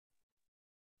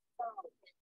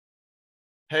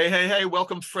Hey,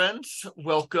 welcome friends.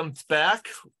 Welcome back.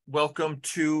 Welcome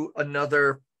to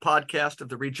another podcast of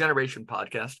the Regeneration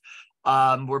Podcast.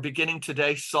 We're beginning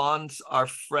today. Sans, our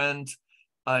friend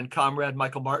and comrade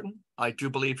Michael Martin. I do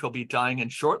believe he'll be dying in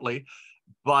shortly.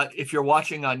 But if you're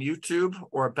watching on YouTube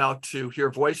or about to hear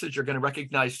voices, you're going to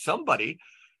recognize somebody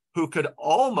who could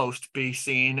almost be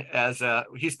seen as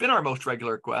he's been our most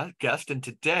regular guest. And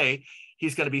today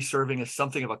he's going to be serving as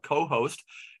something of a co-host,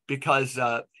 because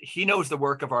he knows the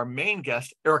work of our main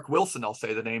guest, Eric Wilson. I'll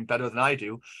say the name better than I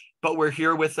do, but we're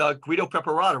here with Guido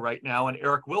Preparata right now and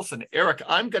Eric Wilson. Eric,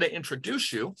 I'm going to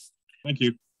introduce you. Thank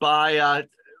you. By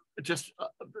just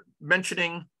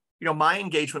mentioning, my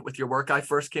engagement with your work. I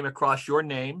first came across your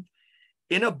name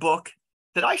in a book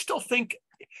that I still think,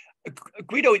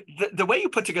 Guido, the way you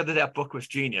put together that book was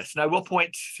genius. And I will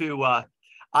point to,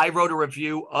 I wrote a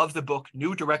review of the book,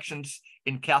 New Directions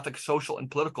in Catholic Social and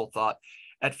Political Thought,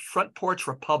 at Front Porch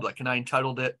Republic, and I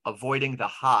entitled it Avoiding the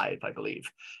Hive, I believe.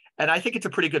 And I think it's a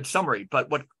pretty good summary.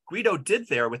 But what Guido did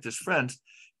there with his friends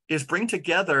is bring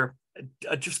together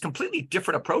just completely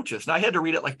different approaches. And I had to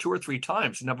read it like 2 or 3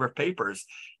 times, a number of papers,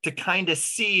 to kind of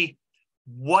see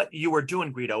what you were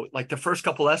doing, Guido. Like the first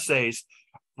couple essays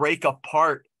break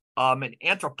apart an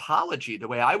anthropology, the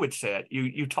way I would say it.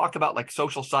 You talk about like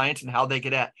social science and how they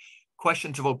get at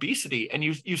questions of obesity. And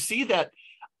you see that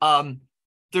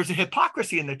there's a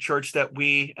hypocrisy in the church that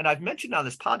and I've mentioned on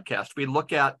this podcast, we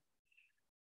look at,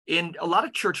 in a lot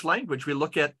of church language, we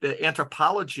look at the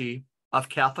anthropology of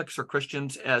Catholics or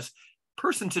Christians as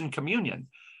persons in communion.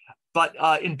 But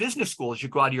in business schools, you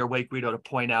go out of your way, Guido, to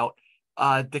point out,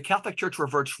 the Catholic Church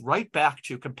reverts right back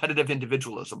to competitive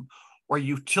individualism or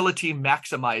utility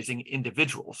maximizing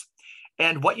individuals.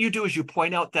 And what you do is you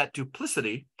point out that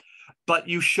duplicity, but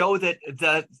you show that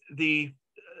the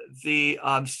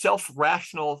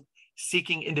self-rational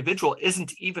seeking individual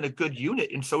isn't even a good unit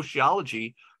in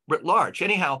sociology writ large.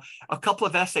 Anyhow, a couple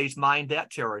of essays mine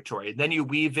that territory. Then you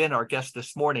weave in our guest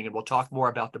this morning, and we'll talk more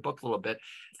about the book a little bit.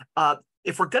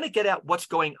 If we're going to get at what's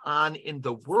going on in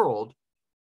the world,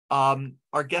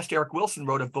 our guest Eric Wilson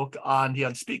wrote a book on the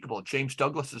unspeakable, James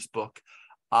Douglas's book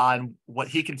on what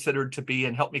he considered to be,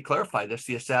 and help me clarify this,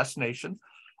 the assassination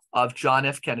of John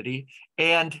F. Kennedy.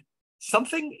 And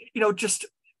something, just,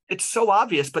 it's so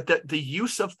obvious, but the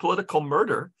use of political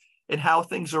murder and how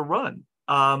things are run.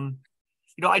 I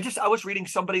was reading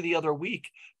somebody the other week,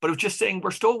 but it was just saying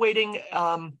we're still waiting.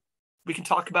 We can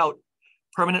talk about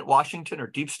permanent Washington or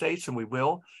deep states, and we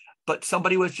will. But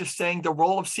somebody was just saying the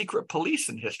role of secret police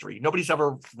in history. Nobody's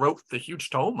ever wrote the huge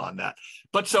tome on that.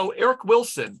 But so, Eric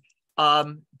Wilson,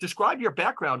 describe your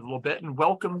background a little bit, and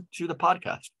welcome to the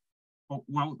podcast. Oh,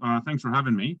 well, thanks for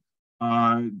having me.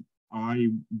 I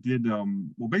did, I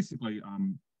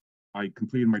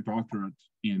completed my doctorate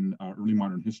in early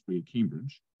modern history at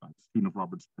Cambridge, a student of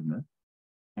Robert Scribner.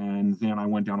 And then I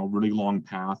went down a really long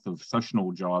path of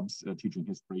sessional jobs teaching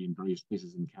history in various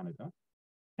places in Canada.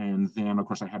 And then, of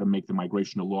course, I had to make the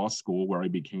migration to law school, where I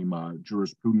became a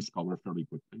jurisprudence scholar fairly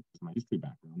quickly, because my history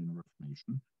background in the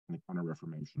Reformation and the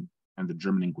Counter-Reformation and the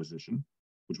German Inquisition,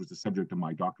 which was the subject of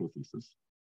my doctoral thesis.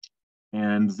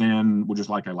 And then, which is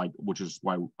why I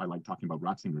like talking about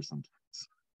Ratzinger sometimes.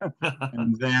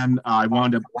 And then I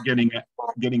wound up getting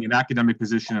an academic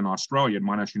position in Australia at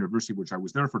Monash University, which I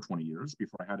was there for 20 years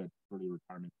before I had an early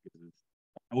retirement because of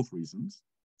health reasons.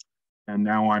 And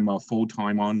now I'm a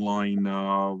full-time online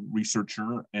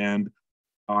researcher, and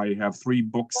I have 3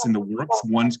 books in the works.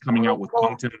 One's coming out with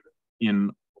content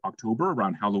in October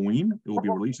around Halloween. It will be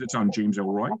released. It's on James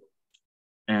Elroy.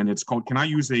 And it's called, can I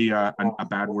use a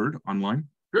bad word online?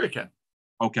 Sure you can.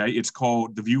 Okay, it's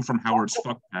called The View from Howard's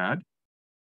Fuck Pad.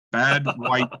 Bad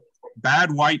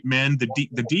white men, the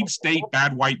deep state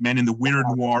bad white men in the weird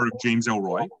noir of James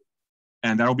Elroy.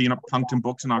 And that'll be in Punctum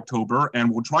Books in October.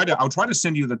 And I'll try to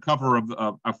send you the cover of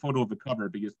a photo of the cover,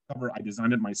 because the cover, I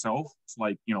designed it myself. It's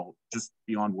like, just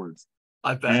beyond words.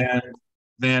 I bet. And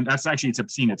then it's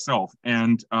obscene itself.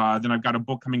 And then I've got a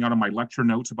book coming out of my lecture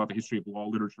notes about the history of law,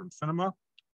 literature, and cinema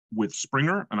with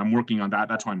Springer, and I'm working on that.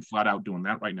 That's why I'm flat out doing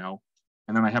that right now.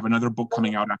 And then I have another book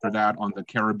coming out after that on the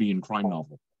Caribbean crime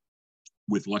novel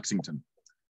with Lexington.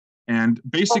 And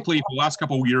basically, for the last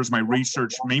couple of years, my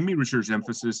research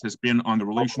emphasis has been on the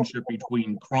relationship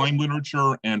between crime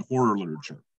literature and horror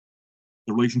literature,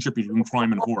 the relationship between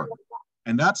crime and horror.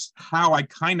 And that's how I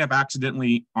kind of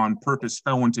accidentally, on purpose,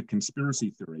 fell into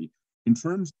conspiracy theory. In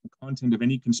terms of the content of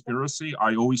any conspiracy,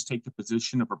 I always take the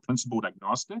position of a principled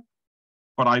agnostic,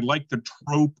 but I like the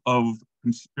trope of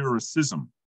conspiracism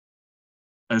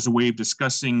as a way of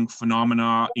discussing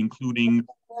phenomena, including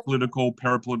political,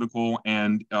 parapolitical,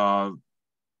 and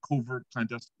covert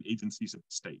clandestine agencies of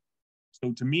the state.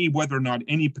 So to me, whether or not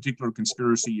any particular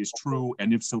conspiracy is true,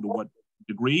 and if so, to what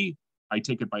degree, I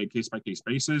take it by a case-by-case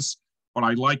basis, but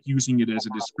I like using it as a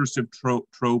discursive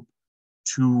trope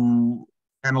to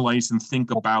analyze and think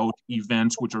about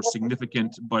events which are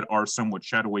significant but are somewhat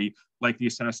shadowy, like the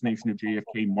assassination of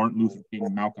JFK, Martin Luther King,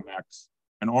 Malcolm X,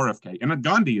 and RFK, and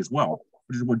Gandhi as well,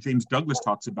 which is what James Douglas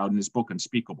talks about in his book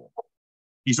Unspeakable.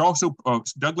 He's also,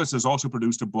 Douglas has also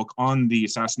produced a book on the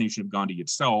assassination of Gandhi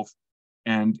itself,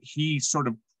 and he sort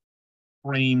of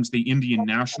frames the Indian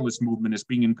nationalist movement as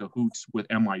being in cahoots with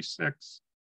MI6,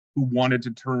 who wanted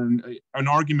to turn an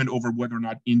argument over whether or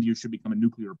not India should become a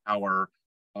nuclear power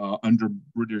under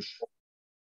British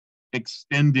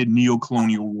extended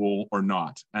neo-colonial rule or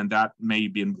not. And that may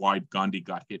have been why Gandhi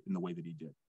got hit in the way that he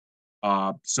did.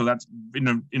 So that's,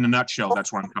 in a nutshell,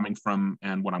 that's where I'm coming from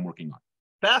and what I'm working on.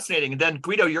 Fascinating. And then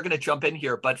Guido, you're going to jump in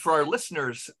here. But for our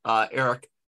listeners, Eric,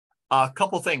 a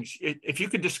couple things. If you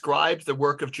could describe the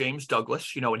work of James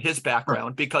Douglas, and his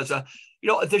background, because,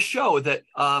 the show that,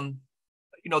 a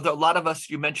lot of us,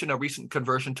 you mentioned a recent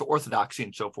conversion to Orthodoxy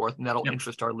and so forth, and that'll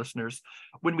interest our listeners.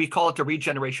 When we call it the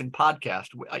Regeneration Podcast,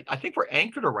 I think we're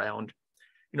anchored around,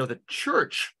 the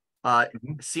church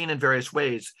seen in various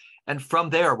ways. And from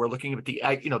there, we're looking at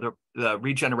the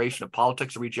regeneration of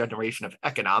politics, the regeneration of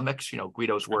economics.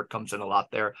 Guido's work comes in a lot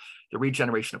there. The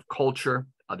regeneration of culture,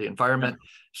 the environment.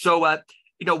 So,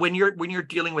 when you're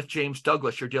dealing with James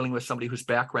Douglas, you're dealing with somebody whose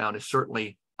background is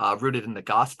certainly rooted in the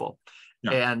gospel.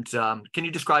 Yeah. And can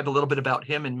you describe a little bit about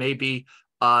him and maybe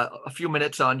a few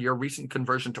minutes on your recent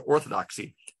conversion to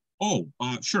Orthodoxy? Oh,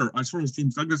 sure. As far as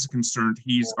James Douglas is concerned,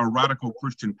 he's a radical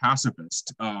Christian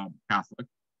pacifist Catholic.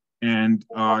 And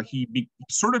he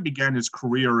sort of began his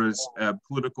career as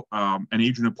an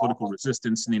agent of political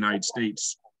resistance in the United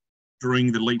States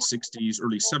during the late 60s,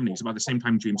 early 70s, about the same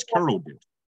time James Carroll did,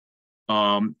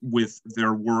 with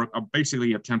their work,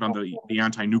 basically attempt on the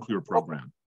anti-nuclear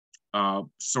program,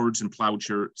 swords and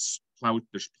plowshares,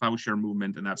 the plowshare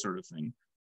movement and that sort of thing.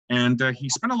 And he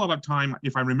spent a lot of time,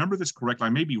 if I remember this correctly,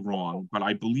 I may be wrong, but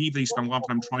I believe they spent a lot of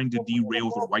time trying to derail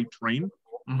the white train.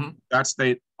 Mm-hmm. That's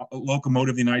the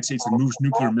locomotive of the United States that moves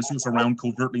nuclear missiles around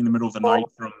covertly in the middle of the night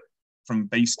from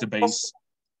base to base.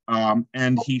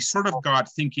 And he sort of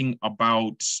got thinking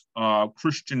about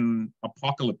Christian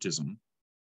apocalypticism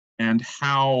and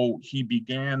how he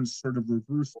began sort of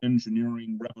reverse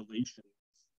engineering Revelation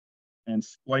and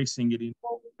splicing it into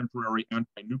contemporary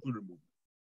anti-nuclear movement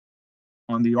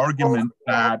on the argument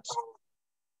that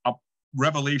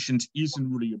Revelations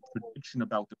isn't really a prediction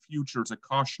about the future, it's a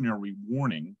cautionary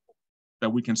warning that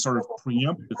we can sort of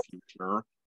preempt the future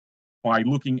by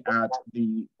looking at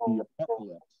the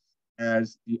apocalypse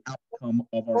as the outcome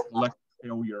of our collective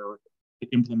failure to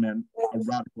implement a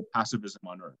radical pacifism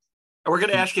on Earth. We're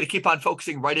going to ask you to keep on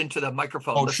focusing right into the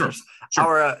microphone. Oh, listeners.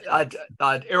 Sure.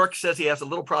 Eric says he has a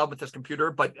little problem with his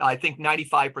computer, but I think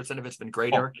 95% of it's been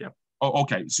great, Eric. Yeah. Oh,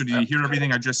 okay. So did you hear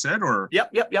everything I just said, or?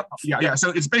 Yep. Yeah. So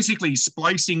it's basically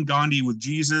splicing Gandhi with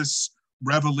Jesus.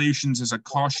 Revelations is a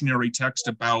cautionary text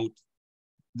about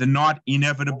the not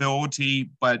inevitability,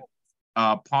 but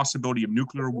possibility of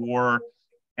nuclear war.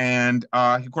 And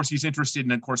of course, he's interested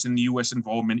in, in the U.S.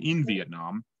 involvement in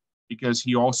Vietnam, because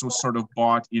he also sort of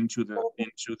bought into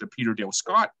the Peter Dale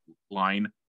Scott line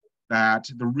that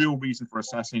the real reason for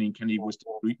assassinating Kennedy was to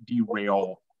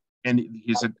derail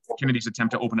Kennedy's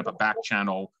attempt to open up a back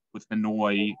channel with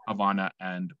Hanoi, Havana,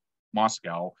 and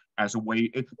Moscow as a way.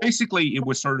 It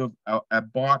was sort of a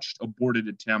botched, aborted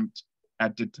attempt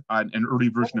at an early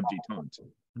version of détente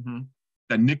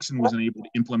that Nixon was unable to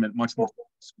implement much more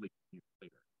successfully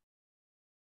later.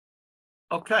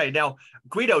 Okay, now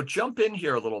Guido, jump in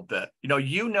here a little bit.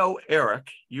 Eric,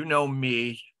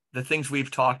 me, the things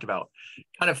we've talked about.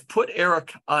 Kind of put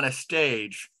Eric on a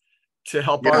stage to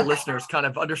help our listeners kind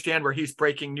of understand where he's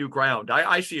breaking new ground.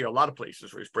 I see a lot of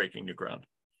places where he's breaking new ground.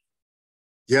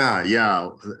 Yeah.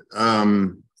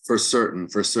 For certain.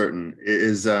 It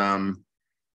is,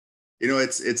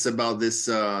 it's about this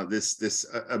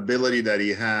ability that he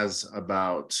has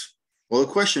about, well, the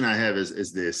question I have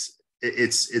is this,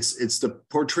 it's the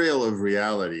portrayal of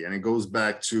reality, and it goes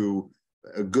back to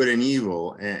good and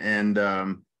evil. And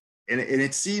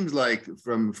it seems like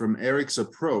from Eric's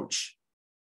approach,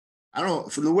 I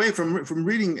don't know, from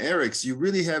reading Eric's, you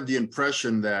really have the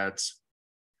impression that,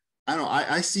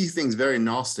 I see things very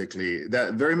Gnostically,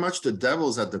 that very much the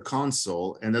devil's at the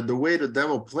console, and that the way the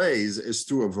devil plays is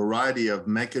through a variety of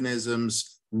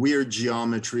mechanisms, weird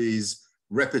geometries,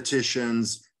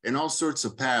 repetitions, and all sorts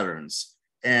of patterns.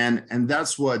 And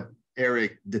that's what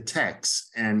Eric detects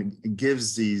and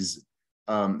gives these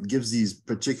gives these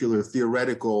particular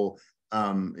theoretical,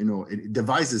 it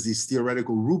devises these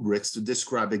theoretical rubrics to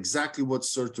describe exactly what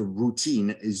sort of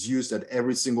routine is used at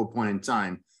every single point in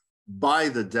time by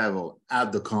the devil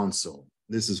at the console.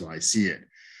 This is how I see it.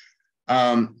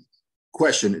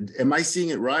 Question, am I seeing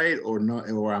it right or not,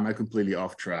 or am I completely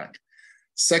off track?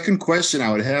 Second question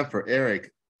I would have for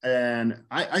Eric, and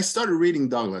I started reading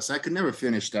Douglas. I could never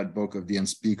finish that book of The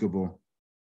Unspeakable.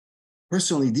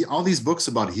 Personally, all these books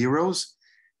about heroes,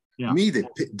 me,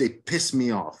 they piss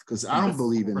me off because I don't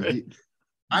believe in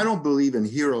I don't believe in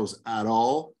heroes at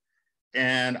all.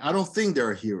 And I don't think there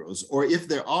are heroes, or if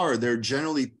there are, they're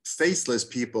generally faceless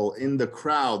people in the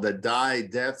crowd that die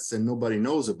deaths and nobody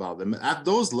knows about them. At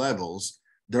those levels,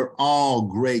 they're all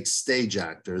great stage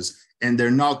actors, and they're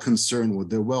not concerned with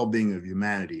the well-being of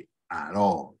humanity at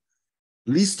all.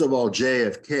 Least of all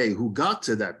JFK, who got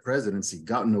to that presidency,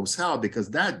 God knows how, because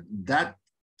that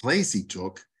place he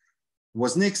took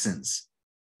was Nixon's.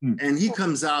 And he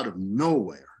comes out of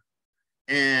nowhere.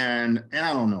 And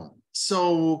I don't know.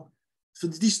 So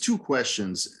these two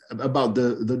questions about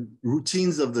the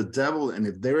routines of the devil, and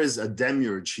if there is a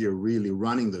demiurge here really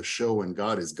running the show and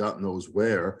God is God knows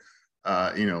where,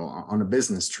 on a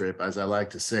business trip, as I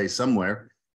like to say, somewhere.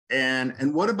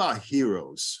 And what about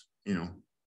heroes,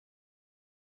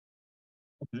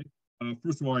 Okay.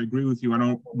 First of all, I agree with you. I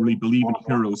don't really believe in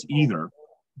heroes either.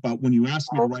 But when you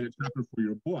asked me to write a chapter for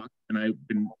your book, and I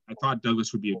thought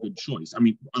Douglas would be a good choice. I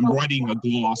mean, I'm writing a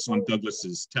gloss on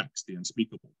Douglas's text, The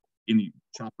Unspeakable, in the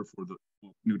chapter for the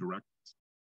New Directives.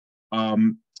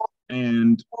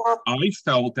 And I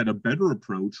felt that a better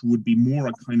approach would be more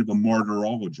a kind of a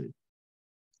martyrology,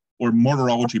 or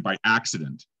martyrology by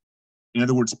accident. In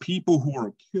other words, people who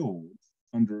are killed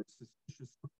under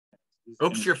suspicious circumstances.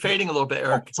 Oops, you're fading a little bit,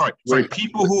 Eric. Sorry.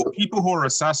 People who are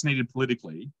assassinated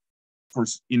politically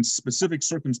in specific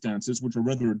circumstances, which are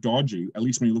rather dodgy, at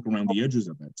least when you look around the edges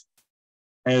of it,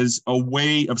 as a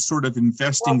way of sort of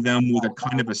investing them with a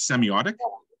kind of a semiotic,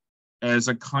 as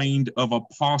a kind of a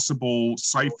possible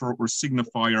cipher or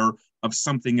signifier of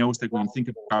something else that we can think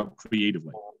about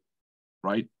creatively,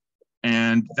 right?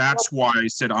 And that's why I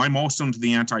said I'm also into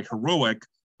the anti-heroic,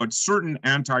 but certain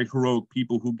anti-heroic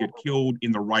people who get killed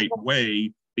in the right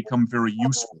way become very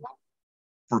useful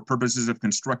for purposes of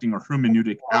constructing a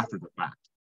hermeneutic after the fact,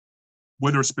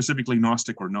 whether specifically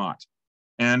Gnostic or not.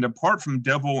 And apart from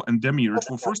devil and demiurge,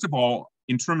 well, first of all,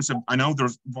 in terms of, I know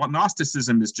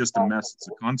Gnosticism is just a mess, it's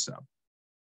a concept,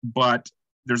 but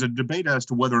there's a debate as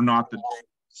to whether or not the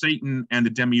Satan and the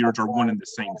demiurge are one and the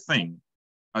same thing.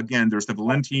 Again, there's the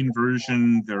Valentine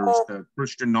version, there's the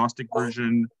Christian Gnostic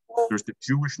version, there's the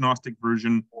Jewish Gnostic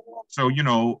version. So,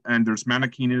 and there's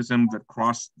Manichaeism that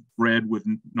crossbred with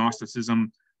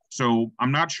Gnosticism. So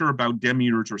I'm not sure about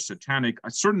demiurge or satanic.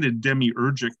 Certainly the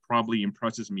demiurgic probably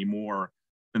impresses me more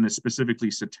than the specifically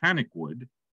satanic would.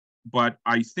 But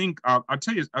I think, I'll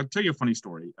tell you a funny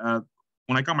story.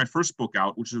 When I got my first book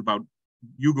out, which is about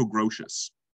Hugo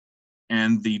Grotius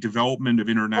and the development of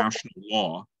international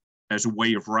law as a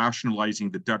way of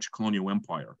rationalizing the Dutch colonial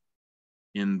empire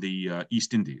in the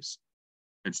East Indies,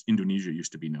 as Indonesia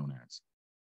used to be known as.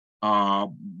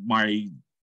 My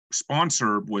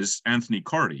sponsor was Anthony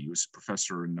Carty, who's a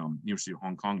professor in University of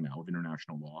Hong Kong now of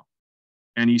international law.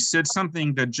 And he said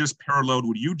something that just paralleled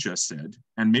what you just said,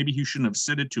 and maybe he shouldn't have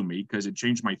said it to me because it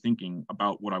changed my thinking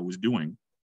about what I was doing.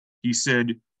 He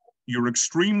said, "You're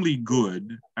extremely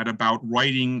good at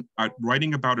writing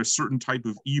about a certain type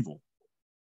of evil."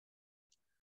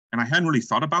 And I hadn't really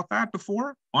thought about that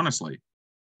before, honestly,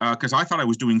 because I thought I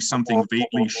was doing something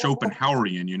vaguely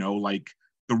Schopenhauerian, like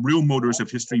the real motors of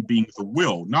history being the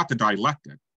will, not the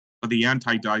dialectic, but the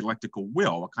anti-dialectical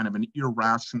will, a kind of an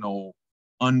irrational,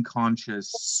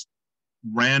 unconscious,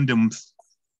 random,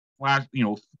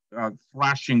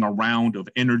 thrashing around of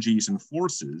energies and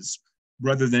forces,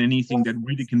 rather than anything that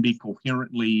really can be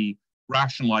coherently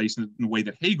rationalized in the way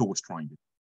that Hegel was trying to do.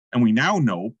 And we now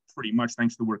know, pretty much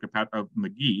thanks to the work of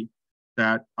McGee,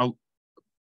 that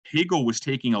Hegel was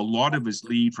taking a lot of his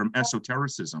lead from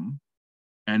esotericism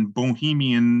and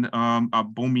Bohemian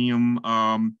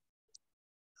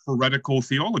heretical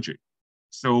theology.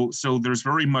 So there's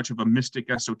very much of a mystic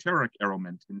esoteric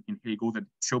element in Hegel that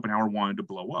Schopenhauer wanted to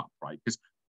blow up, right? Because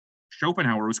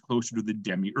Schopenhauer was closer to the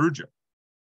demiurgic,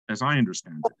 as I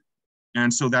understand it.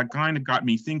 And so that kind of got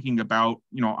me thinking about,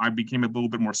 I became a little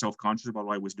bit more self-conscious about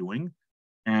what I was doing.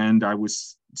 And I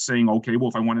was saying, okay, well,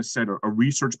 if I want to set a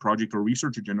research project or a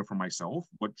research agenda for myself,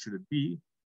 what should it be?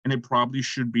 And it probably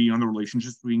should be on the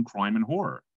relationships between crime and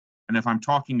horror. And if I'm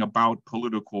talking about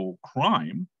political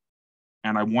crime,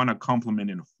 and I want to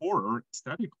complement in horror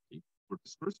aesthetically or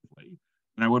discursively,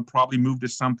 And I would probably move to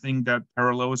something that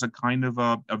parallels a kind of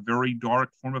a very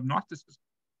dark form of Gnosticism.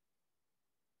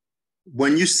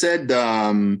 When you said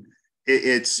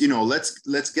it's,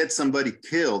 let's get somebody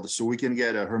killed so we can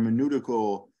get a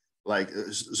hermeneutical,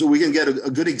 so we can get a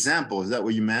good example. Is that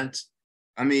what you meant?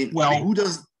 I mean, well, who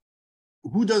does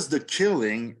the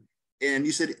killing? And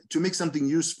you said to make something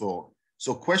useful.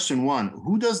 So question one,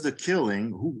 who does the killing?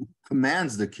 Who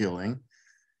commands the killing?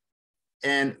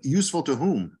 And useful to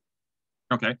whom?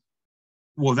 Okay.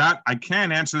 Well, that I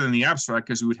can't answer in the abstract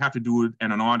because we would have to do it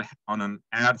on an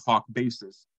ad hoc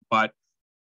basis. But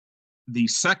the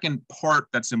second part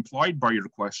that's implied by your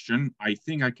question, I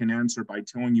think I can answer by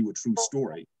telling you a true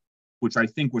story, which I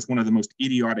think was one of the most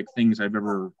idiotic things I've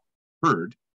ever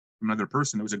heard from another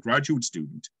person. It was a graduate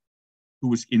student who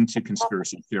was into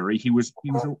conspiracy theory. He was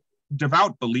a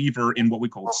devout believer in what we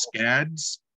call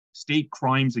SCADs, state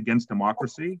crimes against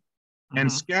democracy. And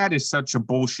SCAD is such a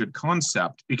bullshit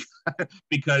concept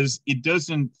because it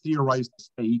doesn't theorize the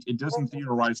state, it doesn't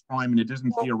theorize crime, and it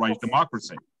doesn't theorize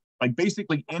democracy. Like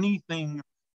basically anything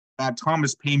that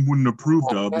Thomas Paine wouldn't have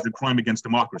approved of is a crime against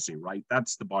democracy, right?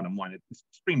 That's the bottom line. It's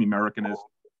extremely Americanist,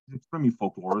 it's extremely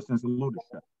folklorist, and it's a load of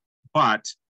shit.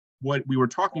 But what we were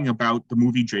talking about, the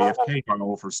movie JFK by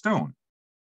Oliver Stone.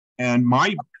 And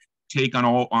my take on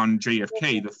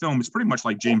JFK, the film, is pretty much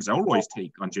like James Ellroy's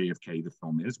take on JFK, the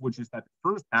film is, which is that the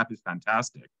first half is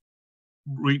fantastic.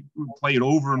 We play it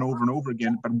over and over and over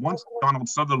again, but once Donald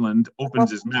Sutherland opens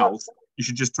his mouth, you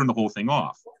should just turn the whole thing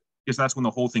off, because that's when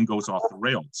the whole thing goes off the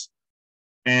rails.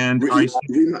 And remind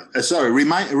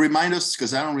us,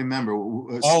 because I don't remember.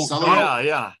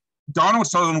 Donald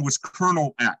Sutherland was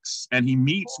Colonel X, and he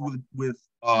meets with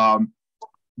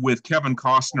Kevin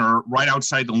Costner right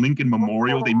outside the Lincoln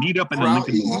Memorial. They meet up in the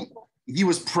Lincoln Memorial. He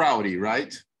was Prouty,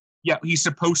 right? Yeah, he's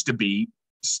supposed to be.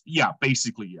 Yeah,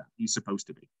 basically, yeah, he's supposed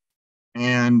to be.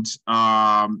 And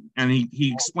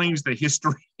he explains the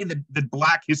history, the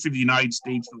black history of the United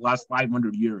States for the last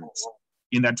 500 years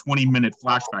in that 20-minute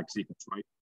flashback sequence, right?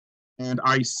 And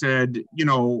I said,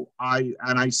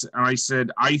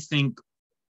 I think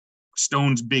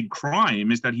Stone's big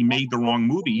crime is that he made the wrong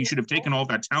movie. He should have taken all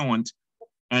that talent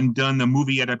and done the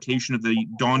movie adaptation of the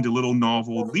Don DeLillo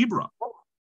novel Libra.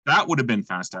 That would have been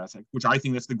fantastic, which I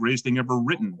think that's the greatest thing ever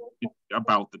written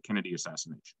about the Kennedy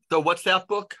assassination. So what's that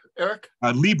book, Eric?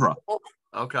 Libra,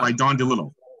 okay, by Don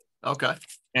DeLillo. Okay.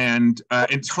 And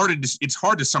it's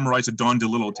hard to summarize a Don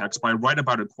DeLillo text, but I write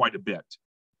about it quite a bit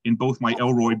in both my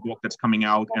Elroy book that's coming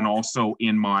out and also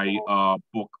in my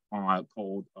book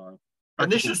called...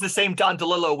 and this is the same Don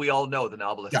DeLillo we all know, the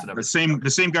novelist. Yeah, the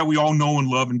same guy we all know and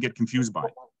love and get confused by.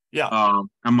 Yeah.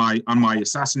 On my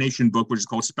assassination book, which is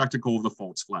called Spectacle of the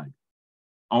False Flag,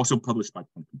 also published by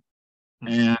Pumpkin.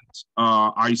 And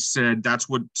I said that's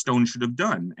what Stone should have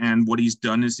done. And what he's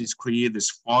done is he's created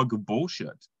this fog of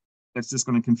bullshit that's just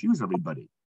going to confuse everybody.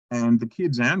 And the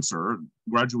kid's answer,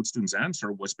 graduate student's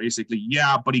answer, was basically,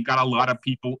 yeah, but he got a lot of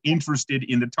people interested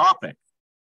in the topic.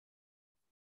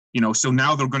 So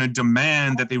now they're going to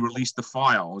demand that they release the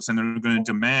files, and they're going to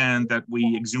demand that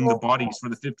we exhume the bodies for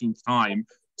the 15th time,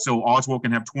 so Oswald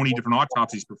can have 20 different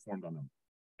autopsies performed on them,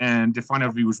 and to find out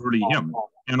if he was really him,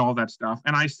 and all that stuff.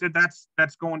 And I said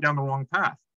that's going down the wrong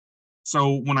path.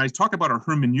 So when I talk about a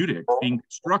hermeneutic being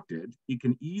constructed, it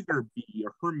can either be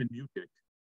a hermeneutic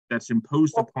that's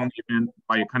imposed upon the event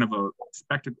by a kind of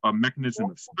a mechanism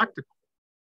of spectacle,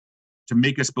 to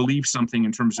make us believe something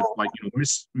in terms of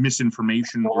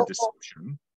misinformation or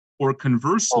deception, or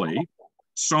conversely,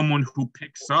 someone who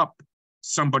picks up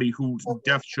somebody whose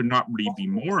death should not really be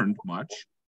mourned much,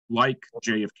 like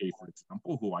JFK, for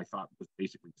example, who I thought was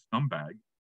basically a scumbag,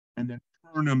 and then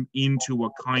turn him into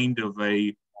a kind of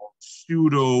a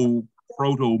pseudo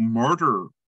proto-martyr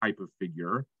type of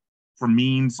figure for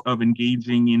means of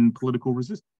engaging in political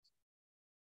resistance.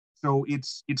 So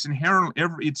it's inherent.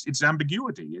 It's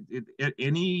ambiguity.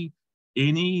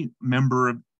 Any member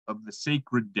of the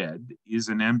sacred dead is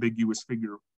an ambiguous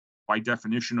figure by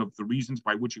definition of the reasons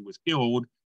by which he was killed,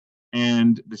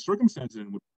 and the circumstances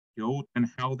in which he was killed, and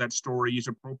how that story is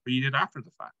appropriated after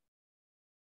the fact.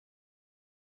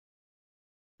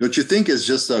 Don't you think it's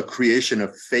just a creation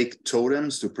of fake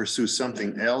totems to pursue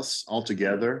something else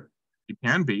altogether? It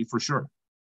can be, for sure.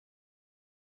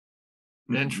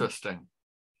 Interesting.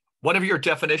 One of your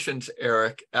definitions,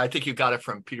 Eric, I think you got it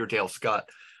from Peter Dale Scott,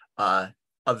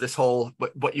 of this whole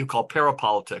what you call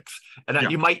parapolitics, and yeah.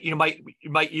 you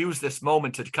might use this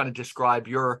moment to kind of describe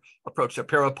your approach to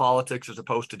parapolitics as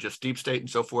opposed to just deep state and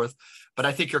so forth. But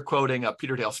I think you're quoting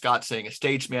Peter Dale Scott saying a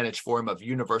stage managed form of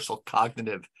universal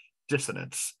cognitive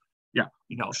dissonance. Yeah,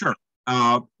 sure.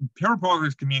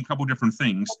 Parapolitics can mean a couple different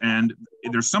things, and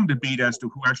there's some debate as to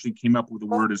who actually came up with the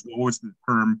word as well as the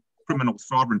term criminal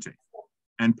sovereignty.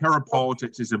 And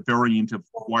parapolitics is a variant of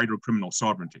wider criminal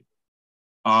sovereignty.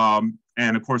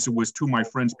 And of course, it was two of my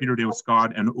friends, Peter Dale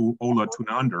Scott and Ola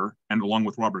Tunander, and along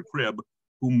with Robert Cribb,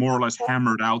 who more or less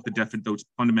hammered out those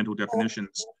fundamental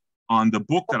definitions on the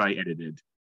book that I edited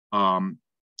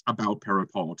about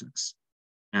parapolitics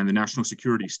and the national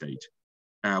security state,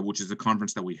 which is a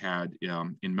conference that we had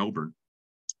in Melbourne,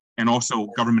 and also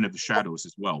Government of the Shadows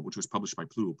as well, which was published by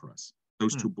Pluto Press.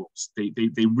 Those two books, they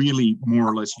really more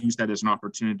or less use that as an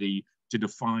opportunity to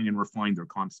define and refine their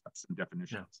concepts and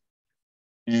definitions.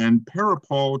 Yeah. And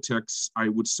parapolitics, I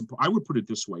would put it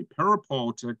this way: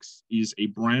 parapolitics is a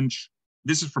branch.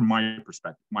 This is from my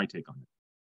perspective, my take on it.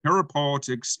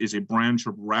 Parapolitics is a branch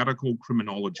of radical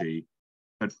criminology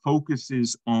that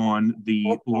focuses on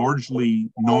the largely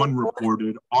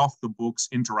non-reported, off-the-books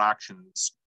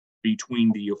interactions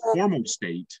between the formal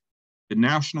state, the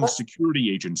national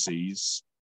security agencies,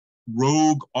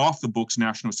 rogue, off-the-books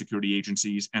national security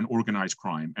agencies, and organized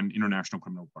crime and international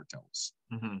criminal cartels.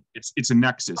 Mm-hmm. It's a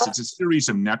nexus. It's a series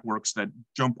of networks that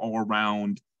jump all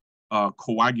around,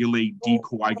 coagulate,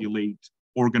 decoagulate,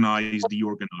 organize,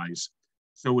 deorganize.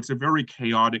 So it's a very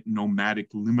chaotic,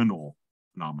 nomadic, liminal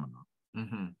phenomenon.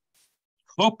 Mm-hmm.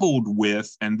 Coupled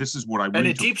with, and this is what I really... And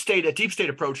a deep state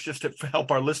approach, just to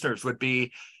help our listeners, would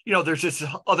be, there's this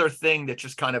other thing that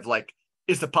just kind of like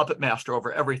is the puppet master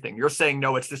over everything. You're saying,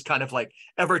 no, it's this kind of like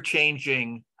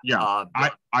ever-changing... Yeah,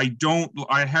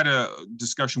 I had a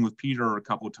discussion with Peter a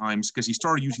couple of times because he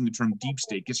started using the term deep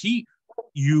state, because he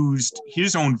used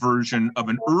his own version of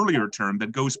an earlier term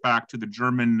that goes back to the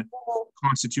German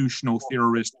constitutional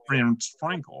theorist Franz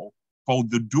Frankl,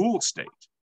 called the dual state.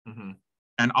 Mm-hmm.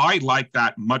 And I like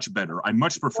that much better. I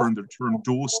much prefer the term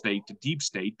dual state to deep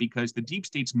state, because the deep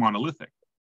state's monolithic.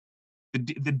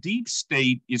 The deep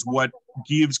state is what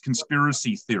gives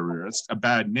conspiracy theorists a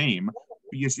bad name,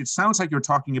 because it sounds like you're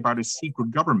talking about a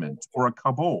secret government or a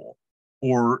cabal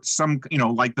or some,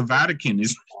 like the Vatican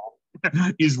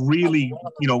is really,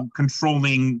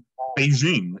 controlling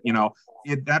Beijing.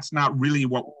 That's not really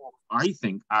what I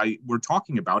think we're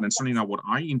talking about, and certainly not what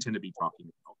I intend to be talking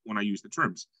about when I use the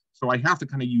terms. So I have to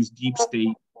kind of use deep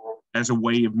state as a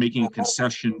way of making a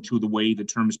concession to the way the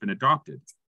term has been adopted.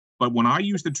 But when I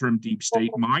use the term deep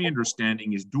state, my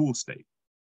understanding is dual state,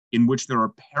 in which there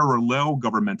are parallel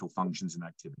governmental functions and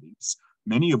activities,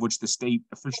 many of which the state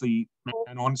officially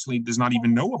and honestly does not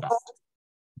even know about,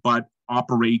 but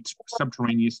operate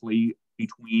subterraneously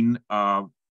between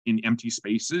in empty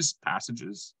spaces,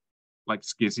 passages, like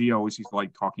Skizzy always used to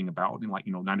like talking about, and like,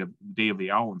 Night of Day of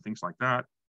the Owl and things like that.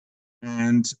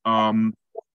 And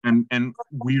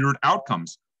weird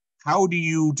outcomes. How do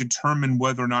you determine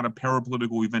whether or not a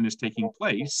parapolitical event is taking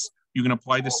place? You can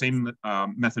apply the same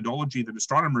methodology that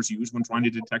astronomers use when trying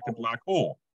to detect a black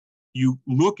hole. You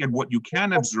look at what you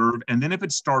can observe, and then if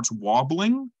it starts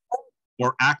wobbling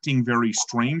or acting very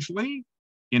strangely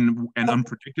and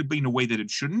unpredictably in a way that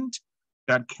it shouldn't,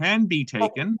 that can be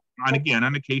taken, and again,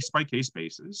 on a case-by-case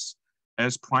basis,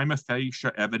 as prima facie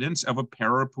evidence of a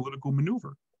parapolitical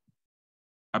maneuver.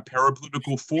 A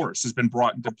parapolitical force has been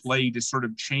brought into play to sort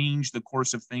of change the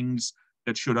course of things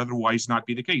that should otherwise not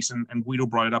be the case. And Guido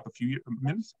brought it up a few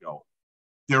minutes ago.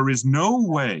 There is no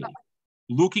way,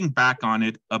 looking back on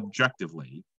it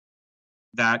objectively,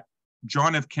 that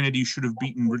John F. Kennedy should have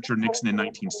beaten Richard Nixon in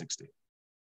 1960.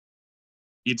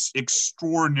 It's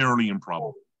extraordinarily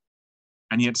improbable.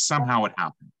 And yet somehow it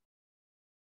happened.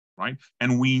 Right?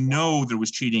 And we know there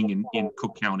was cheating in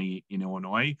Cook County in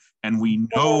Illinois, and we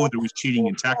know there was cheating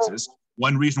in Texas.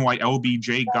 One reason why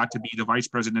LBJ got to be the vice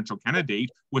presidential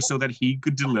candidate was so that he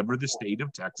could deliver the state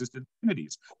of Texas to the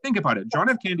Kennedys. Think about it. John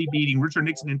F. Kennedy beating Richard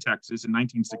Nixon in Texas in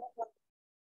 1960.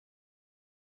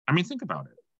 I mean, think about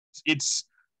it. It's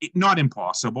not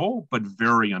impossible, but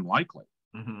very unlikely.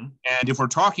 Mm-hmm. And if we're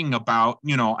talking about,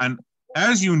 and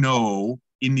as you know,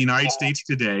 in the United States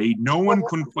today, no one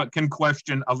can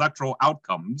question electoral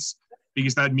outcomes,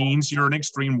 because that means you're an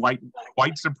extreme white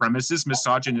supremacist,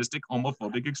 misogynistic,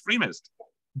 homophobic extremist.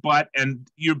 And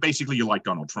you're like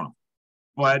Donald Trump.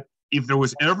 But if there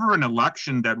was ever an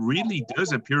election that really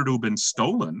does appear to have been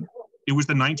stolen, it was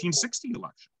the 1960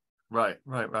 election. Right.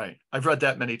 I've read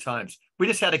that many times. We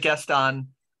just had a guest on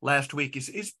last week. He's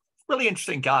a really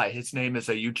interesting guy. His name is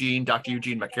Dr.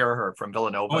 Eugene McCarraher from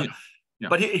Villanova. Oh, yeah. Yeah.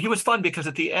 But he was fun because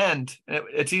at the end,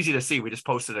 it's easy to see, we just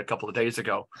posted it a couple of days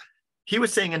ago, he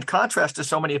was saying, in contrast to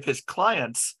so many of his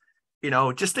clients,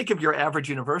 just think of your average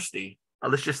university.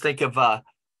 Let's just think of,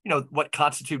 what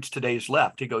constitutes today's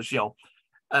left. He goes,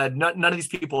 none of these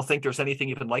people think there's anything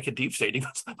even like a deep state. He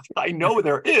goes, I know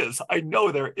there is. I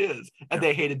know there is. And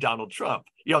they hated Donald Trump.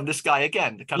 And this guy,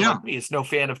 again, kind of like me, is no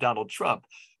fan of Donald Trump.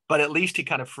 But at least he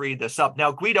kind of freed this up.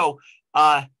 Now, Guido,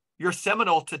 you're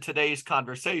seminal to today's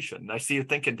conversation. I see you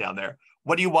thinking down there.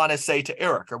 What do you want to say to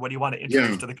Eric, or what do you want to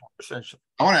introduce to the conversation?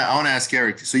 I want to ask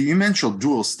Eric. So you mentioned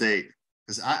dual state,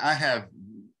 because I have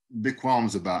big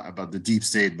qualms about the deep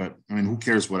state, but I mean, who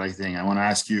cares what I think? I want to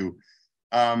ask you,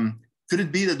 could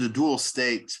it be that the dual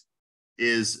state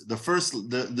is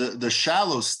the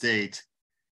shallow state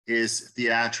is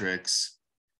theatrics,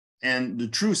 and the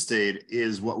true state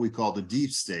is what we call the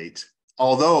deep state?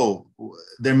 Although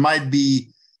there might be,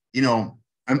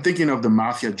 I'm thinking of the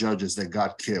mafia judges that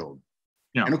got killed.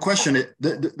 Yeah. And the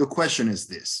question is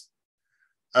this.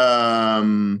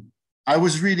 I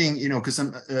was reading, because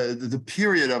the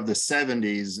period of the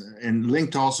 70s, and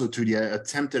linked also to the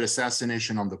attempted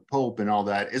assassination on the Pope and all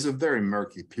that, is a very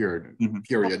murky period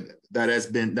that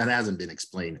hasn't been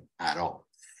explained at all.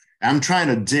 I'm trying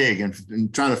to dig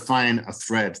and trying to find a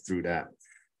thread through that.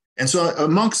 And so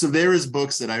amongst the various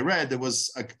books that I read, there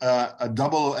was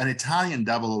an Italian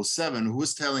 007 who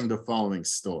was telling the following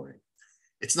story.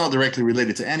 It's not directly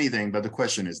related to anything, but the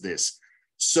question is this.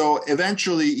 So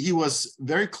eventually he was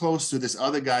very close to this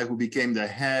other guy who became the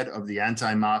head of the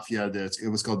anti-mafia. It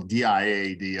was called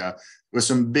DIA. It was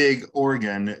some big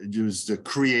organ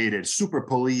created, super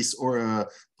police or a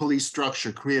police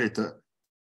structure created to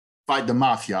fight the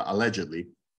mafia, allegedly.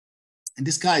 And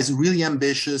this guy is really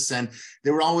ambitious, and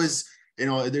they were always,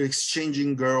 they're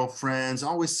exchanging girlfriends,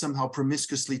 always somehow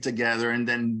promiscuously together and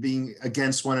then being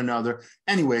against one another.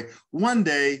 Anyway, one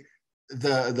day,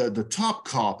 the top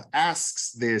cop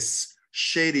asks this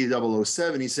shady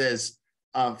 007, he says,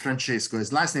 Francesco,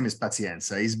 his last name is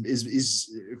Pazienza. He's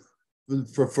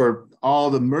for all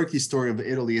the murky story of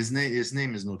Italy, his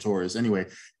name is notorious anyway.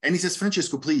 And he says,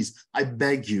 Francesco, please, I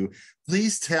beg you,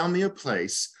 please tell me a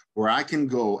place where I can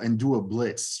go and do a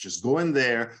blitz. Just go in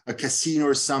there, a casino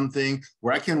or something,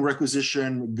 where I can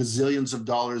requisition gazillions of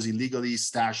dollars illegally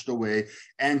stashed away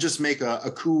and just make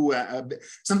a coup,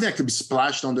 something that could be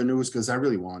splashed on the news because I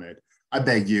really want it. I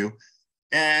beg you.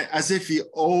 And as if he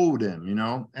owed him,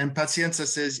 And Pazienza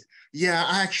says, yeah,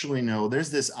 I actually know.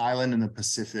 There's this island in the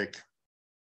Pacific,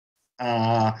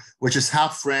 which is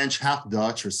half French, half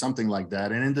Dutch or something like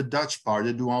that. And in the Dutch part,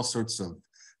 they do all sorts of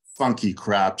funky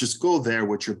crap. Just go there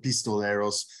with your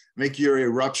pistoleros, make your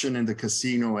eruption in the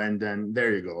casino, and then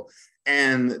there you go.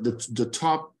 And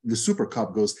the super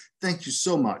cop goes, thank you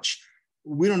so much.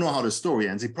 We don't know how the story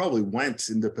ends. He probably went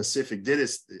in the Pacific, did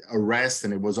his arrest,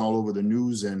 and it was all over the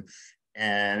news. And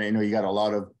you got a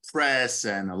lot of press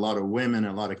and a lot of women,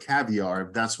 and a lot of caviar,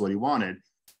 if that's what he wanted.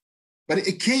 But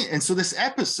it can't. And so this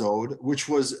episode, which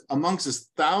was amongst this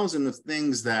thousand of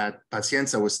things that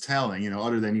Pazienza was telling,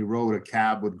 other than he rode a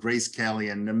cab with Grace Kelly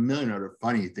and a million other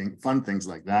fun things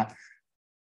like that.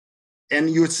 And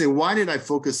you would say, why did I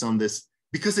focus on this?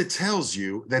 Because it tells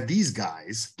you that these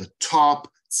guys, the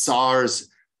top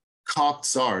cop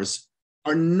czars,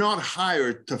 are not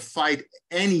hired to fight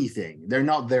anything. They're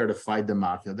not there to fight the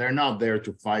mafia. They're not there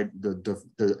to fight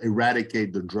to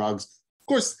eradicate the drugs.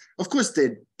 Of course,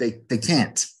 they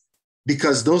can't,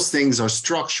 because those things are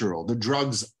structural. The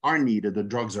drugs are needed. The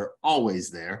drugs are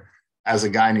always there. As a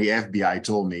guy in the FBI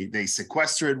told me, they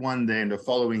sequester it one day, and the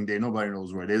following day, nobody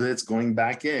knows where it is. It's going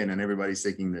back in, and everybody's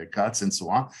taking their cuts and so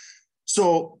on.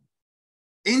 So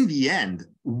in the end,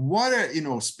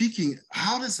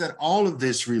 how does all of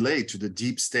this relate to the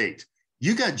deep state?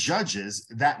 You got judges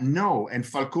that know, and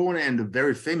Falcone and the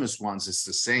very famous ones, it's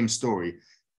the same story.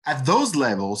 At those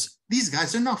levels, these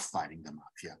guys are not fighting the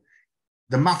mafia.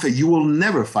 The mafia, you will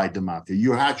never fight the mafia.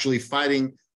 You're actually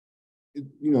fighting,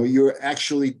 you're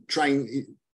actually trying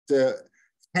to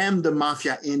hem the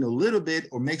mafia in a little bit,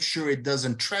 or make sure it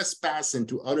doesn't trespass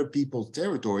into other people's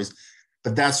territories.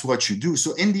 But that's what you do.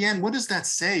 So in the end, what does that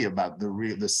say about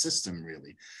the system,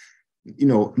 really?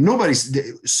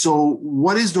 So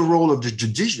what is the role of the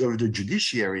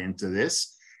judiciary into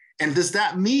this? And does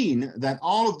that mean that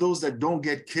all of those that don't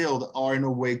get killed are in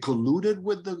a way colluded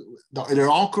with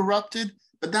they're all corrupted?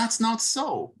 But that's not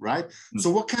so, right? Mm-hmm. So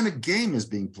what kind of game is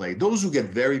being played? Those who get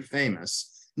very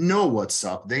famous know what's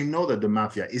up. They know that the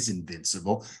mafia is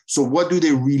invincible. So what are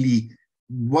they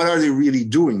really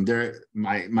doing?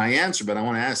 My answer, but I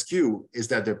want to ask you, is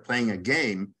that they're playing a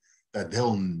game that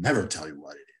they'll never tell you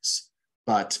what it is.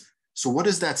 But so what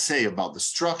does that say about the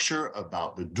structure,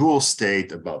 about the dual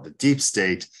state, about the deep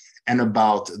state, and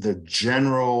about the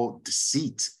general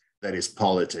deceit that is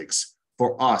politics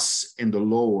for us in the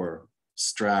lower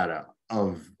strata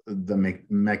of the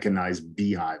mechanized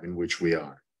beehive in which we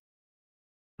are?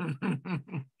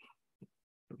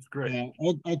 That's great.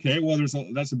 Okay, well,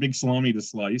 that's a big salami to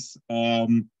slice.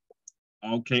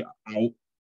 Okay, I'll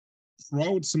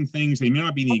throw out some things. They may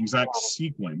not be the exact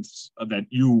sequence that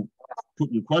you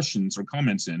put your questions or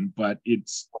comments in, but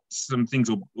it's some things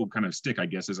will kind of stick, I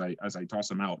guess, as I toss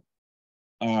them out.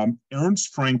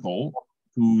 Ernst Frankl,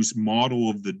 whose model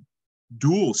of the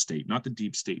dual state, not the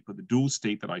deep state, but the dual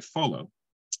state that I follow,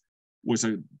 was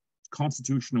a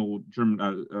constitutional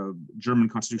German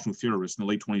constitutional theorist in the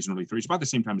late 20s and early 30s, about the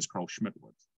same time as Carl Schmitt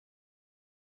was.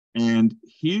 And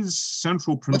his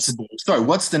central principle.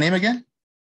 What's the name again?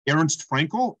 Ernst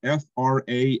Frankl,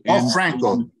 F-R-A-N. Oh,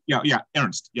 Frankl. Yeah,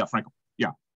 Ernst. Yeah, Frankl.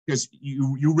 Yeah, because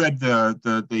you read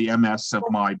the MS of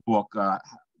my book, The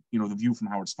View from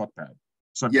Howard's Fuckpad.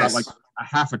 So I've got like a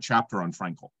half a chapter on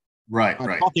Frankl. Right.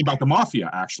 Talking about the mafia,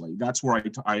 actually. That's where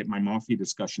my mafia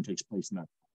discussion takes place in that.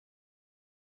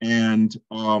 And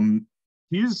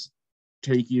his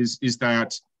take is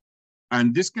that,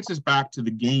 and this gets us back to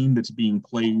the game that's being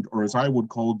played, or as I would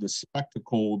call the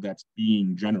spectacle that's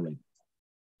being generated,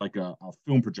 like a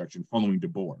film projection following De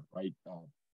Boer, right?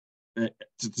 The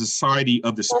society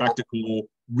of the spectacle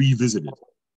revisited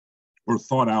or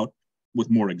thought out with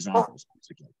more examples,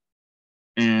 basically.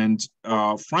 And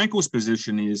Frankel's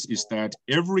position is that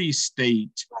every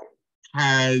state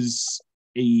has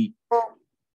a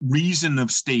reason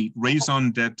of state,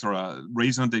 raison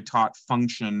d'etat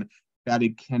function that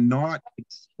it cannot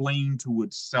explain to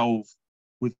itself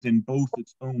within both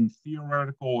its own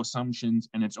theoretical assumptions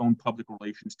and its own public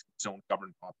relations to its own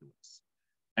governed populace.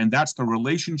 And that's the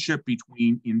relationship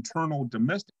between internal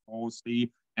domestic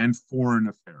policy and foreign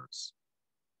affairs.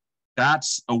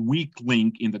 That's a weak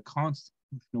link in the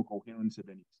constitutional coherence of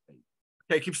any state.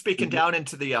 Okay, keep speaking down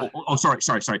into the.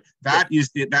 Sorry. That is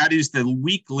the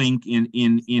weak link in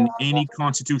any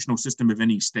constitutional system of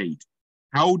any state.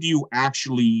 How do you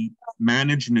actually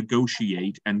manage,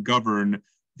 negotiate, and govern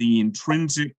the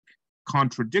intrinsic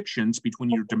contradictions between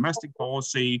your domestic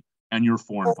policy and your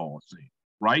foreign policy?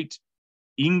 Right?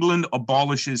 England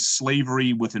abolishes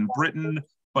slavery within Britain,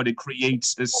 but it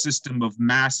creates a system of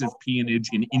massive peonage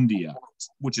in India,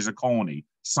 which is a colony,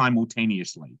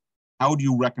 simultaneously. How do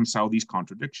you reconcile these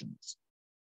contradictions?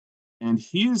 And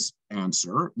his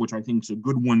answer, which I think is a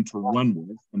good one to run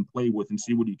with and play with and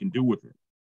see what you can do with it,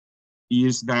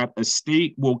 is that a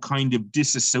state will kind of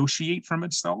disassociate from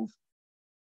itself,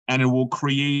 and it will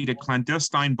create a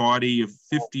clandestine body of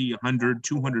 50, 100,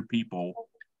 200 people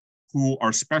who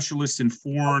are specialists in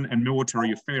foreign and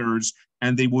military affairs,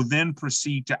 and they will then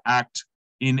proceed to act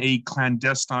in a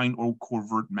clandestine or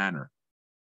covert manner,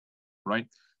 right?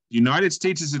 The United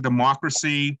States is a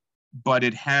democracy, but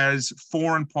it has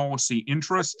foreign policy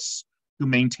interests to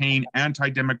maintain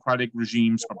anti-democratic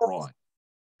regimes abroad.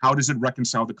 How does it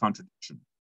reconcile the contradiction,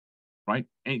 right?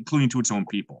 Including to its own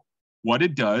people. What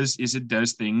it does is it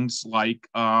does things like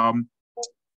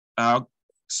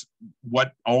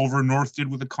what Oliver North did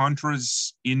with the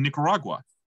Contras in Nicaragua,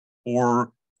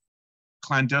 or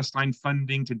clandestine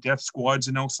funding to death squads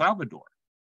in El Salvador.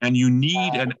 And you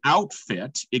need an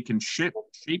outfit. It can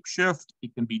shapeshift.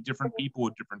 It can be different people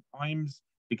at different times.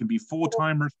 It can be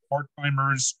full-timers,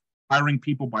 part-timers, hiring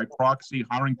people by proxy,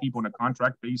 hiring people on a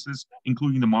contract basis,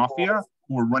 including the Mafia,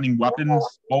 who are running weapons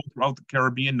all throughout the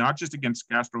Caribbean, not just against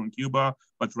Castro and Cuba,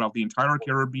 but throughout the entire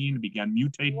Caribbean. It began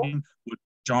mutating what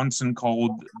Johnson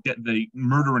called the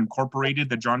Murder Incorporated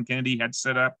that John Kennedy had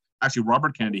set up. Actually,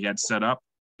 Robert Kennedy had set up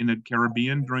in the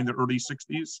Caribbean during the early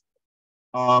 60s.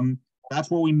 That's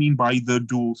what we mean by the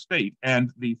dual state.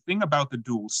 And the thing about the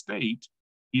dual state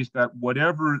is that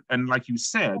whatever, and like you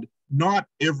said, not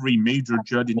every major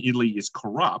judge in Italy is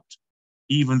corrupt,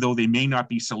 even though they may not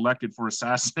be selected for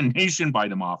assassination by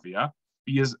the Mafia,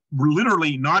 because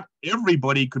literally not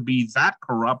everybody could be that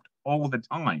corrupt all the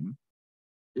time.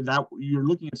 That you're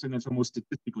looking at something that's almost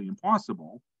statistically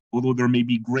impossible, although there may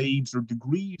be grades or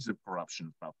degrees of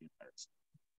corruption throughout the entire state.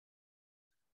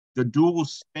 The dual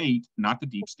state, not the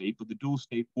deep state, but the dual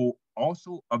state will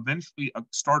also eventually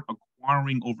start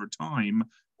acquiring over time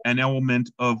an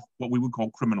element of what we would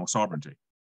call criminal sovereignty.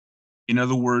 In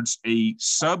other words, a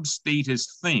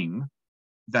sub-statist thing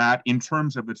that in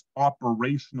terms of its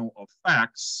operational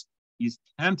effects is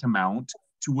tantamount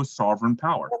to a sovereign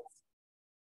power.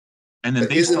 And then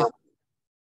ladies and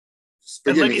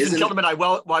gentlemen, I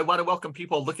want to welcome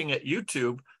people looking at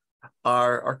YouTube.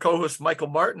 Our co-host Michael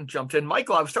Martin jumped in.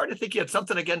 Michael, I was starting to think you had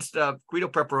something against Guido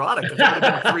Preparata, because it would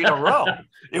have been 3 in a row.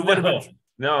 It would have been.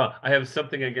 No, I have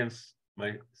something against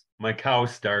my My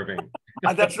cow's starving.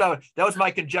 That's that was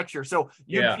my conjecture. So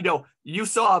you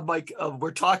saw, Mike,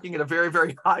 we're talking at a very,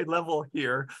 very high level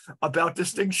here about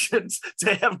distinctions.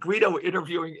 To have Guido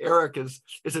interviewing Eric is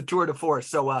a tour de force.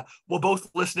 So we'll both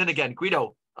listen in again.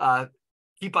 Guido,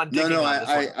 keep on digging.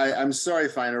 I'm sorry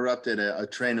if I interrupted a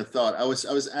train of thought. I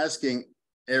was asking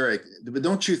Eric, but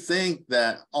don't you think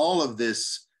that all of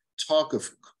this talk of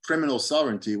criminal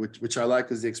sovereignty, which I like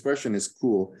because the expression is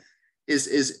cool,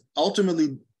 is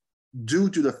ultimately due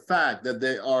to the fact that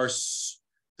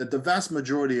that the vast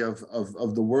majority of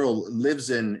the world lives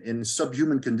in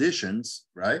subhuman conditions,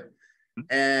 right?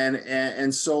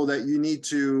 And so that you need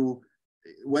to,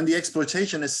 when the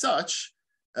exploitation is such,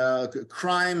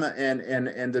 crime and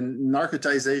the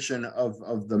narcotization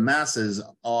of the masses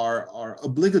are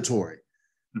obligatory.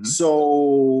 Mm-hmm.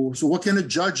 So what can a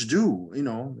judge do? You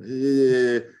know,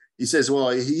 he says, well,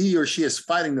 he or she is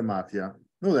fighting the mafia.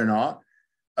 No, they're not.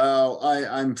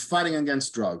 I'm fighting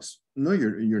against drugs. No,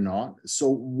 you're not. So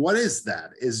what is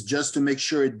that? Is just to make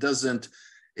sure it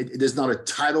is not a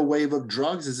tidal wave of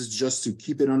drugs. Is it just to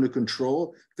keep it under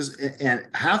control? Because and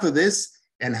half of this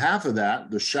and half of that,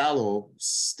 the shallow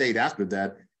state after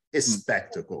that, is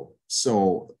spectacle.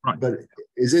 So, right. But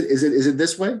is it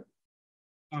this way?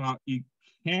 It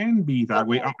can be that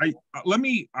way. Let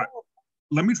me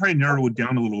try to narrow it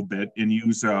down a little bit and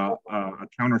use a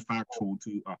counterfactual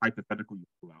to a hypothetical you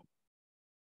pull out.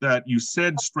 That you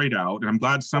said straight out, and I'm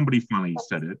glad somebody finally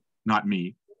said it, not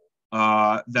me,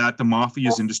 that the mafia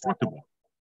is indestructible,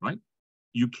 right?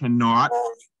 You can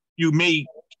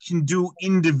do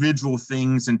individual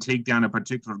things and take down a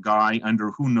particular guy under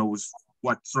who knows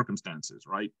what circumstances,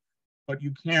 right? But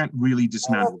you can't really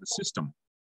dismantle the system.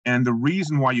 And the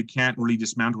reason why you can't really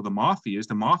dismantle the mafia is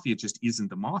the mafia just isn't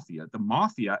the mafia. The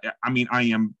mafia, I mean, I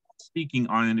am speaking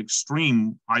on an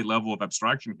extreme high level of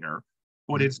abstraction here,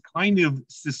 but it's kind of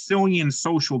Sicilian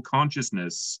social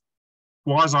consciousness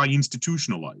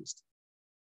quasi-institutionalized,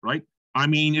 right? I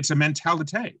mean, it's a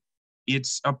mentality.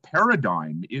 It's a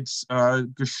paradigm. It's a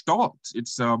Gestalt.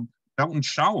 It's a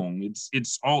Weltanschauung.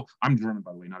 It's all, I'm German,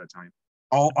 by the way, not Italian.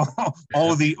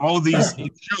 All these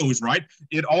shows, right?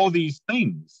 All these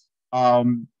things.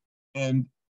 And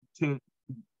to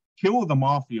kill the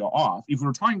mafia off, if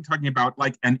we're talking about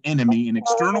like an enemy, an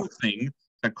external thing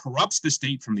that corrupts the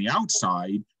state from the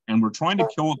outside, and we're trying to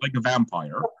kill it like a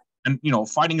vampire, and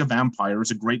fighting a vampire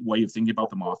is a great way of thinking about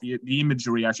the mafia. The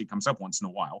imagery actually comes up once in a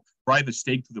while. Drive a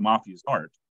stake through the mafia's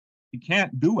heart. You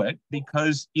can't do it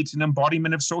because it's an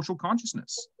embodiment of social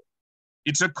consciousness.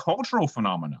 It's a cultural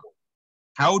phenomenon.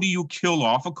 How do you kill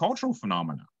off a cultural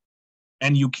phenomena?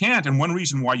 And you can't. And one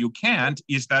reason why you can't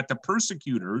is that the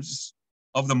persecutors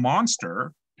of the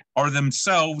monster are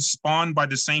themselves spawned by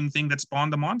the same thing that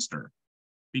spawned the monster,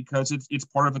 because it's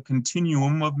part of a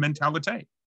continuum of mentality.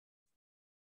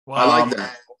 Well, I like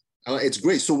that. It's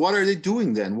great. So what are they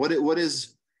doing then? What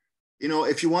is,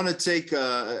 if you want to take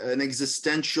an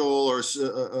existential or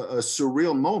a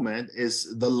surreal moment,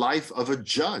 is the life of a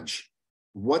judge.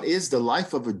 What is the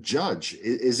life of a judge?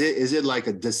 Is it like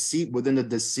a deceit within a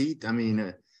deceit? I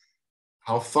mean,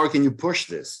 how far can you push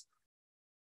this?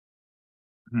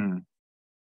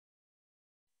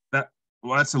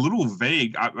 That's a little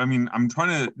vague. I mean, I'm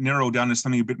trying to narrow down to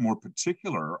something a bit more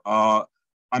particular.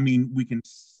 I mean, we can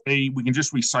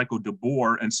just recycle De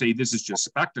Boer and say this is just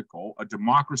spectacle. A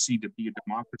democracy, to be a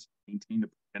democracy, maintain the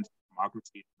pretense of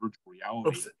democracy in virtual reality.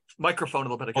 Oops, microphone a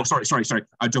little bit again. Oh, sorry.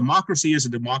 A democracy is a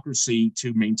democracy.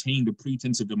 To maintain the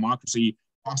pretense of democracy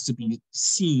has to be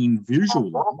seen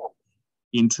visually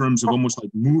in terms of almost like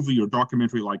movie or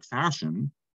documentary-like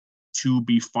fashion, to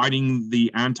be fighting the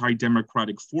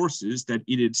anti-democratic forces that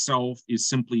it itself is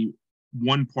simply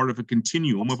one part of a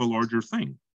continuum of a larger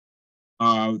thing.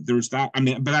 There's that. I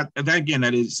mean, but that again,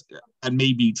 that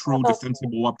may be true,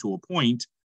 defensible up to a point,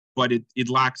 but it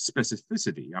lacks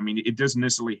specificity. I mean, it doesn't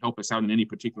necessarily help us out in any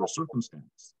particular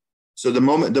circumstance. So the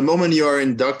moment you are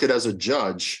inducted as a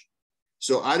judge,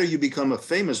 so either you become a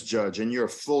famous judge and you're a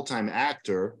full-time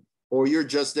actor, or you're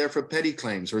just there for petty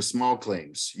claims or small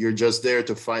claims. You're just there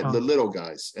to fight the little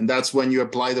guys, and that's when you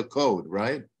apply the code,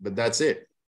 right? But that's it.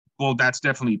 Well, that's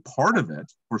definitely part of it,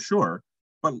 for sure.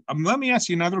 But let me ask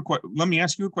you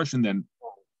a question then.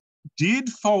 Do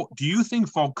you think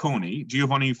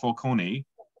Giovanni Falcone,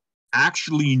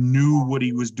 actually knew what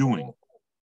he was doing?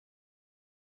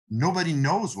 Nobody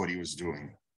knows what he was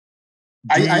doing.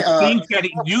 Do you think that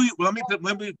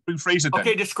let me rephrase it then.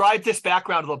 Okay, describe this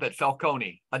background a little bit.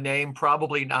 Falcone, a name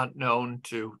probably not known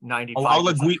to 95%.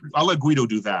 I'll let Guido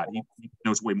do that. He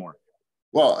knows way more.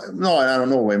 Well, no, I don't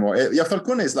know way more. Yeah,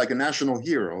 Falcone is like a national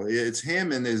hero. It's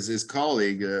him and his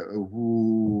colleague,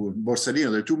 who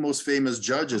Borsellino, they're two most famous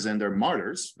judges, and they're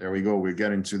martyrs. There we go. We're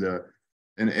getting to the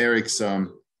and Eric's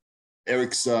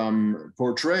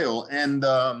portrayal, and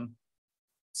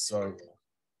so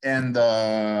and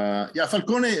yeah,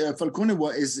 Falcone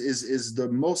is the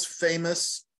most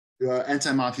famous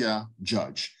anti-mafia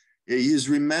judge. He's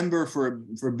remembered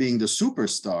for being the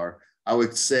superstar. I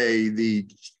would say the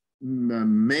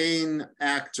main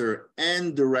actor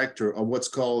and director of what's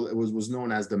called, it was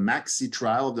known as the Maxi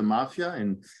trial of the mafia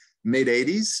in mid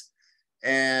 80s.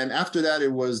 And after that,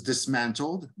 it was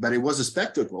dismantled, but it was a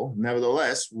spectacle,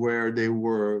 nevertheless, where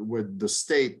the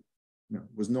state,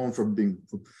 was known for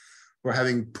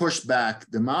having pushed back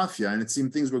the mafia, and it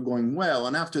seemed things were going well.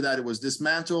 And after that, it was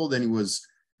dismantled, and the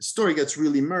story gets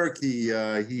really murky.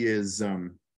 He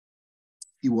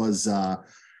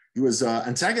was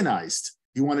antagonized.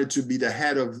 He wanted to be the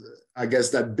head of, I guess,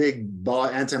 that big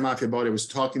anti-mafia body I was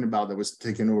talking about that was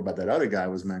taken over by that other guy I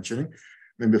was mentioning,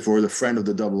 maybe before, the friend of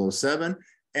the 007.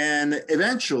 And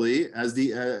eventually,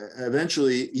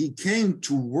 eventually he came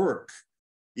to work.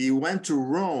 He went to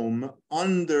Rome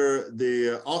under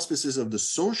the auspices of the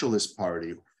Socialist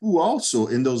Party, who also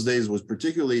in those days was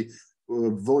particularly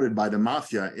voted by the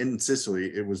mafia in Sicily.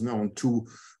 It was known to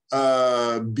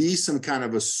be some kind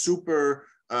of a super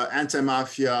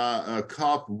anti-mafia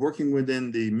cop working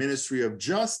within the Ministry of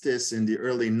Justice in the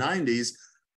early 90s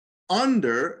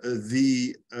under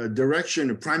the direction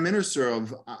of Prime Minister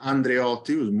of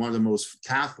Andreotti, who was one of the most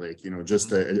Catholic,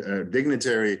 just a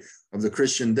dignitary of the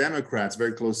Christian Democrats,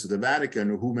 very close to the Vatican,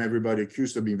 whom everybody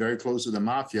accused of being very close to the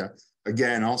mafia.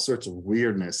 Again, all sorts of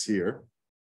weirdness here.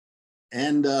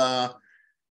 And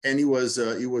he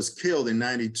was killed in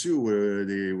 '92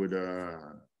 with an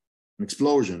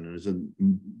explosion. It was a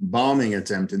bombing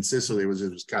attempt in Sicily. It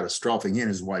was catastrophic. He and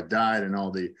his wife died, and all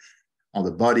the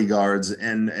bodyguards.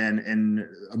 And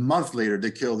a month later,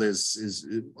 they killed his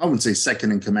I wouldn't say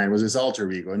second in command, it was his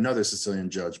alter ego, another Sicilian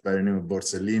judge by the name of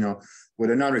Borsellino,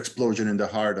 with another explosion in the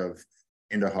heart of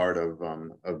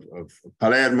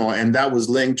Palermo. And that was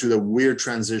linked to the weird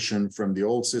transition from the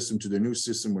old system to the new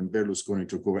system when Berlusconi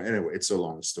took over. Anyway, it's a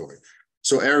long story.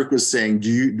 So Eric was saying,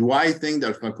 do I think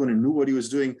that Falcone knew what he was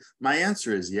doing? My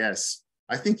answer is yes.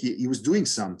 I think he was doing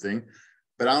something,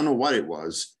 but I don't know what it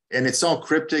was. And it's all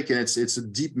cryptic, and it's a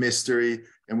deep mystery.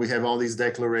 And we have all these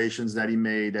declarations that he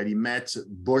made, that he met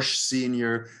Bush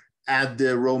Sr. at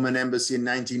the Roman embassy in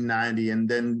 1990, and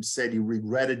then said he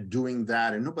regretted doing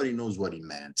that, and nobody knows what he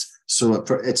meant. So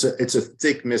it's a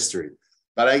thick mystery.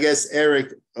 But I guess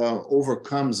Eric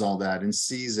overcomes all that and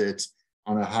sees it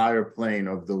on a higher plane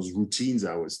of those routines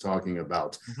I was talking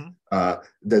about,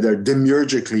 that are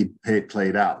demiurgically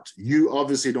played out. You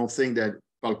obviously don't think that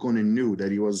Falcone knew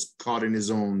that he was caught in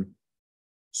his own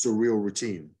surreal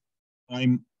routine.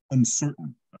 I'm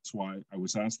uncertain. That's why I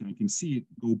was asking. I can see it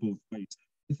go both ways.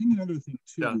 I think another thing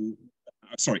too,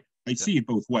 I see it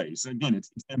both ways. Again, it's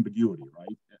ambiguity,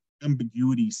 right?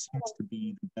 Ambiguity seems to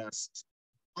be the best.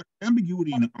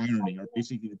 Ambiguity and irony are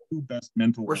basically the two best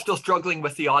mental. We're still struggling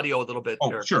with the audio a little bit.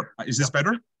 Oh, sure. Is this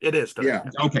better? It is better. Yeah.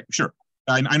 Okay, sure.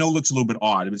 I know it looks a little bit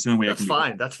odd, but it's the only way I can do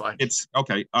it. That's fine. It's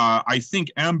okay. I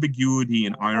think ambiguity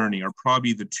and irony are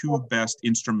probably the two best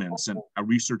instruments a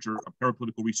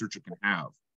parapolitical researcher can have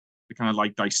to kind of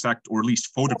like dissect or at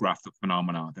least photograph the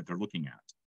phenomena that they're looking at,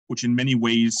 which in many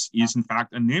ways is in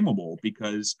fact unnameable,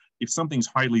 because if something's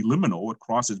highly liminal, it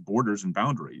crosses borders and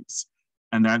boundaries.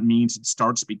 And that means it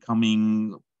starts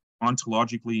becoming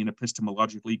ontologically and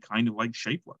epistemologically kind of like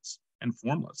shapeless and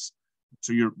formless.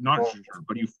 So you're not sure,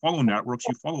 but you follow networks,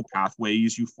 you follow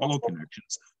pathways, you follow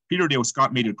connections. Peter Dale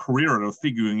Scott made a career out of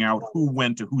figuring out who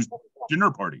went to whose dinner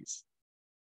parties,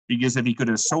 because if he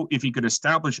could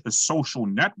establish a social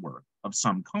network of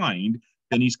some kind,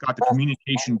 then he's got the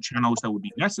communication channels that would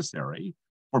be necessary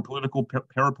for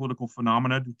parapolitical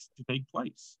phenomena to take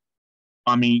place.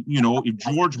 I mean, if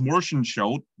George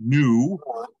Morgenscheld knew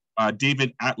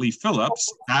David Atlee Phillips,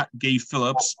 that gave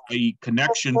Phillips a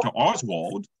connection to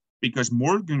Oswald, because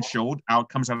Morgenscheld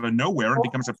comes out of nowhere and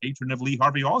becomes a patron of Lee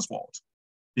Harvey Oswald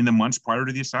in the months prior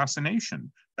to the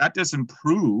assassination. That doesn't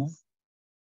prove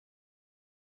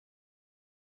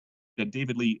that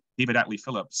David Atlee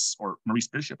Phillips, or Maurice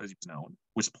Bishop, as he's known,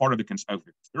 was part of the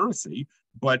conspiracy,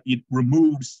 but it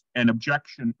removes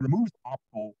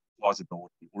optical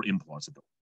plausibility or implausibility.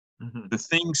 Mm-hmm. The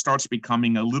thing starts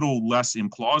becoming a little less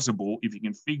implausible if you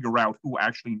can figure out who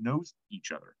actually knows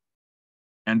each other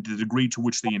and the degree to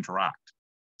which they interact.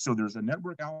 So there's a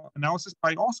network analysis.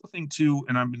 I also think too,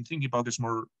 and I've been thinking about this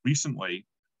more recently,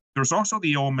 there's also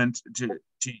the element to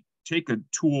take a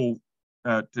tool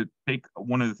to take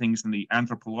one of the things in the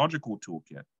anthropological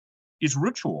toolkit, is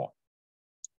ritual.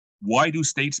 Why do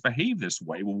states behave this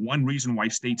way? Well, one reason why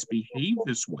states behave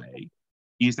this way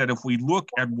is that if we look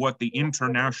at what the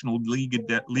international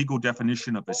legal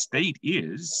definition of a state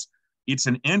is, it's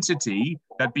an entity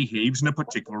that behaves in a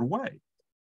particular way.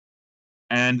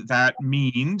 And that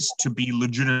means to be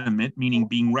legitimate, meaning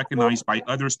being recognized by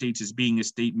other states as being a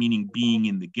state, meaning being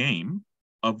in the game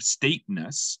of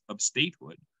stateness, of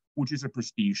statehood, which is a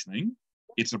prestige thing.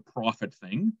 It's a profit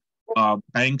thing.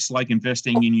 Banks like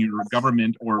investing in your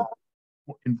government, or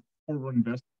foreign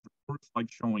investors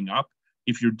like showing up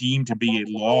if you're deemed to be a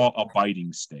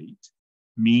law-abiding state,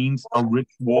 means a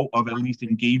ritual of at least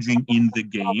engaging in the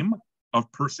game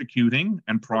of persecuting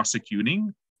and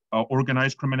prosecuting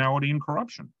organized criminality and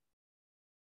corruption.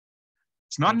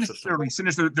 It's not necessarily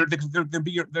sinister. I think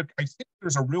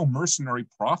there's a real mercenary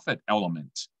profit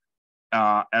element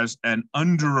as an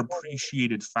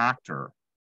underappreciated factor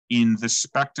in the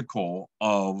spectacle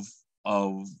of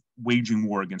waging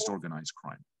war against organized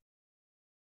crime.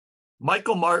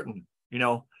 Michael Martin,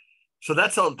 so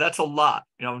that's a lot.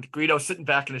 Guido sitting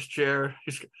back in his chair.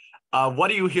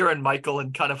 What are you hearing, Michael?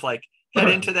 And kind of like head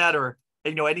into that, or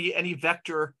any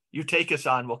vector you take us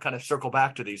on, we'll kind of circle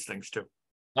back to these things too.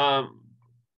 Well,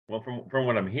 from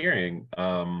what I'm hearing,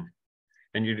 and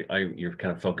you're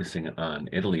kind of focusing on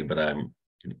Italy, but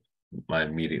I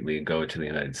immediately go to the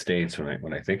United States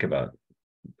when I think about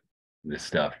this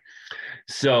stuff.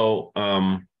 So,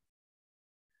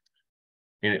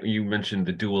 you mentioned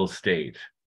the dual state,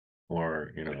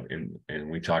 or and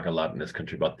we talk a lot in this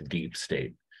country about the deep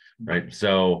state, right?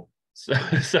 So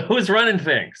who's running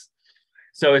things?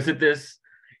 So is it this?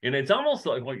 And it's almost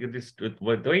like the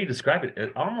way you describe it,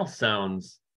 it almost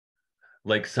sounds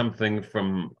like something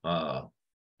from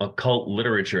occult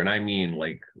literature, and I mean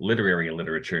like literary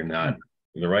literature, not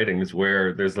the writings,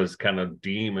 where there's this kind of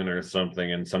demon or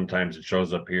something, and sometimes it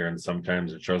shows up here and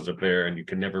sometimes it shows up there, and you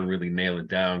can never really nail it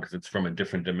down because it's from a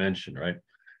different dimension, right?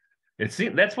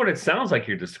 That's what it sounds like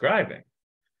you're describing.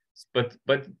 But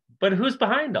who's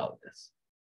behind all of this?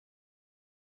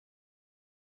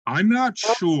 I'm not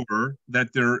sure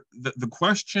that the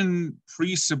question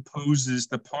presupposes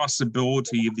the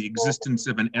possibility of the existence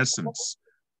of an essence,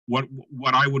 what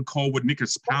I would call, what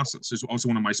Nikos Passos, is also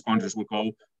one of my sponsors, would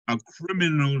call a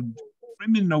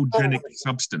criminogenic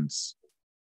substance.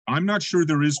 I'm not sure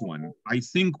there is one. I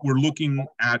think we're looking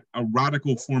at a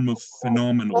radical form of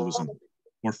phenomenalism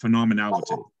or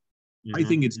phenomenality. Mm-hmm. I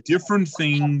think it's different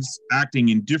things acting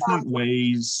in different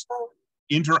ways,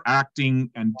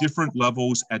 interacting at different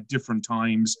levels at different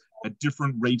times, at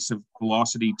different rates of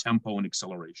velocity, tempo, and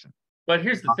acceleration. But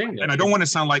here's the thing, though. And I don't want to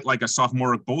sound like a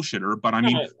sophomoric bullshitter, but I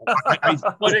mean,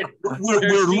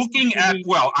 we're looking at,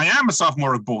 well, I am a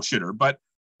sophomoric bullshitter, but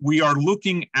we are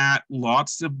looking at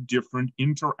lots of different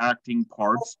interacting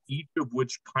parts, each of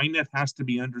which kind of has to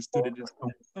be understood as its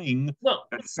own thing,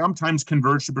 that sometimes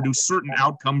converge to produce certain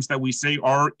outcomes that we say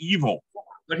are evil.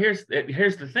 But here's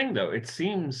the thing, though. It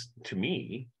seems to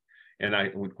me, and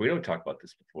we don't talk about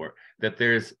this before, that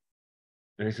there's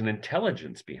an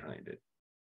intelligence behind it,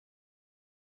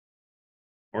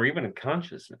 or even a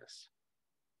consciousness,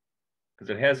 because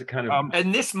it has a kind of.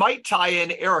 And this might tie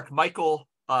in, Eric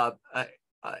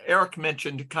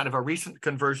mentioned kind of a recent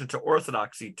conversion to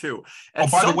Orthodoxy too.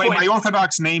 By the way, my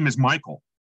Orthodox name is Michael.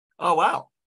 Oh wow!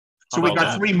 So we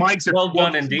got three Mikes. Well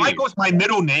done, indeed. Michael's my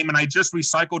middle name, and I just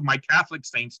recycled my Catholic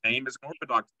saint's name as an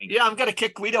Orthodox name. Yeah, I'm going to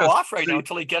kick Guido off right now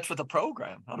until he gets with the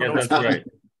program. Yeah, that's right.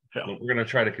 Yeah. We're going to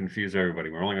try to confuse everybody.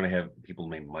 We're only going to have people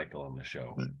named Michael on the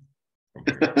show.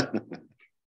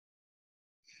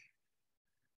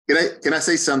 Can I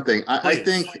say something? I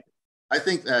think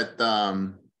that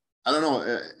I don't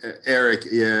know, Eric.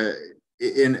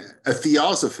 In a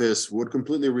theosophist would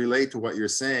completely relate to what you're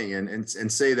saying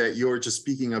and say that you're just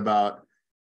speaking about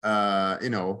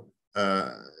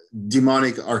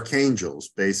demonic archangels,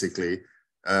 basically.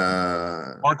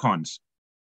 Archons,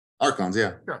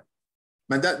 yeah. Sure.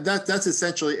 But that's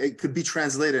essentially, it could be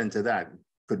translated into that,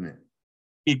 couldn't it?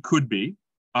 It could be,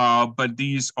 but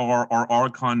these are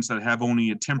archons that have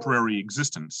only a temporary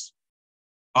existence.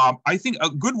 I think a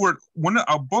good word,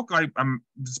 a book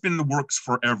it's been in the works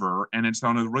forever, and it's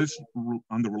on the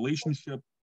relationship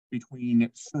between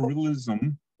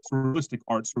surrealism, surrealistic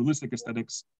art, surrealistic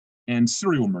aesthetics, and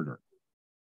serial murder.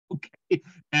 Okay,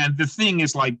 and the thing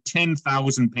is like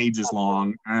 10,000 pages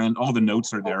long, and all the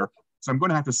notes are there. So I'm going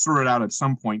to have to sort it out at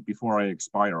some point before I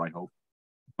expire, I hope.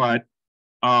 But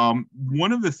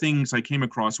one of the things I came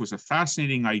across was a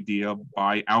fascinating idea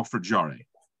by Alfred Jarre.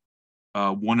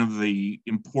 one of the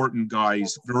important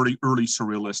guys, very early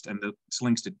surrealist, and the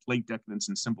links to late decadence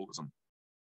and symbolism.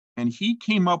 And he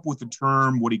came up with the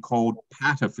term, what he called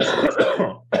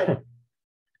pataphysics.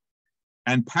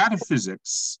 And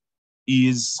pataphysics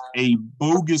is a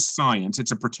bogus science.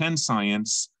 It's a pretend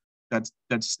science that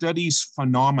studies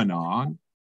phenomena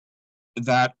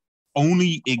that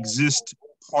only exist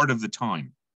part of the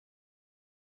time.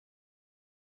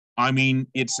 I mean,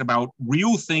 it's about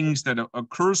real things that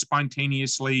occur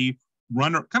spontaneously,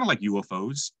 kind of like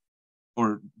UFOs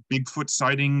or Bigfoot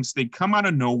sightings. They come out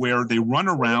of nowhere, they run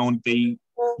around, they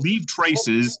leave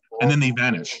traces, and then they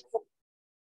vanish.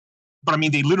 But I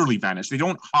mean, they literally vanish. They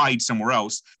don't hide somewhere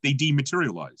else. They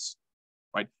dematerialize,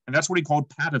 right? And that's what he called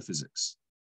pataphysics.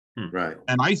 Right.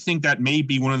 And I think that may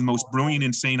be one of the most brilliant,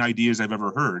 insane ideas I've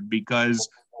ever heard, because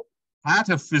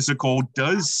pataphysical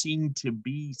does seem to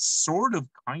be sort of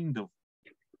kind of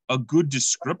a good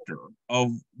descriptor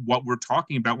of what we're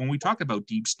talking about when we talk about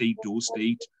deep state, dual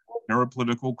state,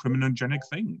 parapolitical, criminogenic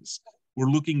things. We're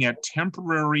looking at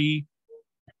temporary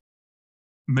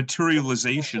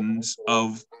materializations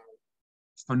of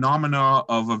phenomena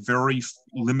of a very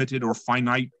limited or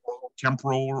finite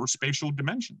temporal or spatial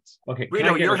dimensions. Okay,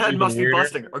 Guido, your head must be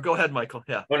busting. Or go ahead, Michael.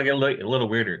 Yeah. I want to get a little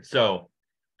weirder. So,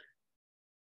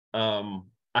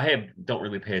 I don't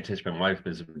really pay attention. My wife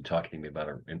has been talking to me about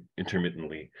it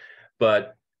intermittently,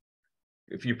 but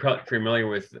if you're probably familiar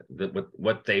with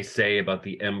what they say about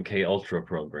the MK Ultra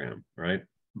program, right?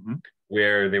 Mm-hmm.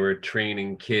 Where they were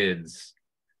training kids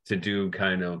to do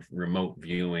kind of remote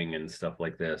viewing and stuff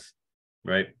like this,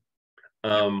 right?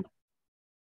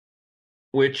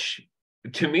 Which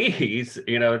to me,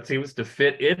 it seems to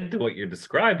fit into what you're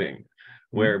describing,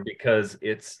 where because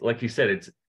it's like you said, it's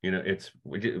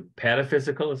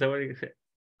pataphysical. Is that what you said?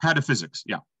 Pataphysics,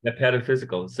 yeah. The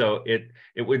pataphysical. So it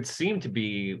would seem to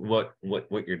be what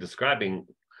you're describing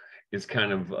is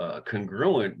kind of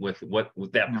congruent with what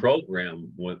that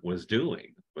program was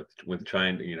doing with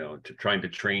trying to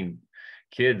train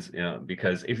kids,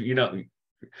 because if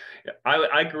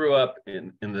I grew up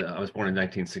I was born in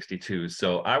 1962,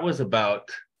 so I was about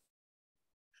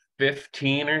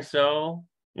 15 or so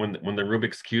when the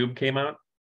Rubik's Cube came out.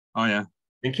 Oh yeah.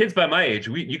 And kids by my age,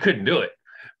 you couldn't do it,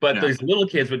 but these little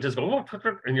kids would just go,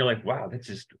 and you're like, wow, that's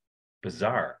just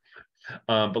bizarre.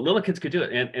 But little kids could do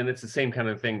it, and it's the same kind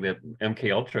of thing that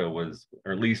MK Ultra was,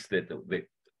 or at least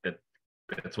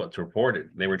that's what's reported.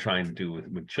 They were trying to do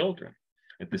with children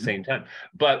at the same time.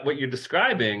 But what you're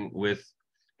describing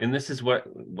and this is why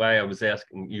I was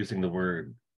using the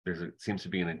word, there seems to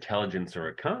be an intelligence or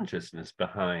a consciousness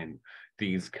behind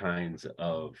these kinds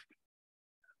of,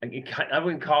 I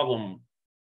wouldn't call them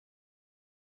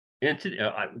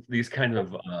these kind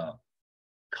of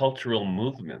cultural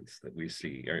movements that we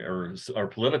see, or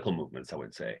political movements, I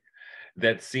would say,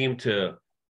 that seem to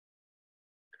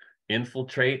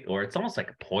infiltrate, or it's almost like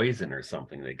a poison or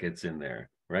something that gets in there,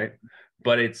 right?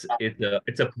 But it's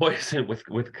a poison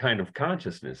with kind of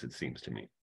consciousness, it seems to me.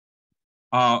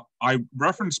 I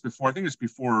referenced before, I think it's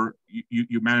before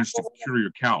you managed to cure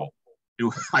your cow.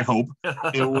 I hope.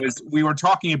 We were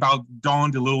talking about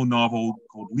Don DeLillo's novel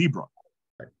called Libra,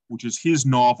 which is his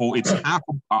novel. It's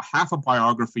half a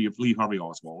biography of Lee Harvey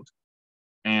Oswald,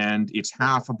 and it's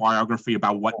half a biography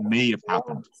about what may have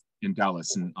happened in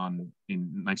Dallas in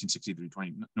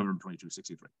 1963, November 22,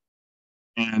 63.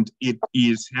 And it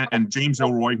is, and James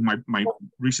Elroy, my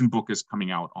recent book is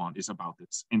coming out on, is about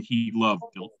this, and he loved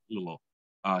DeLillo.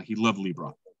 He loved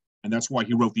Libra, and that's why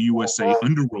he wrote the USA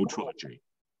Underworld trilogy.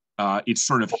 It's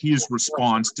sort of his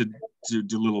response to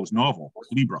DeLillo's novel,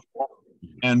 Libra.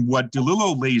 And what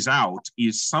DeLillo lays out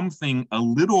is something a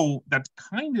little that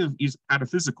kind of is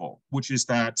pataphysical, which is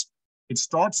that it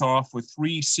starts off with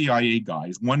 3 CIA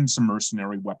guys. One's a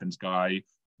mercenary weapons guy.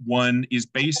 One is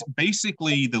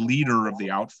basically the leader of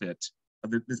the outfit.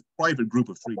 This private group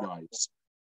of 3 guys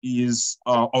is,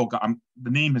 the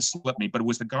name has slipped me, but it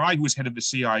was the guy who was head of the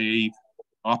CIA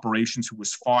operations who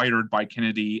was fired by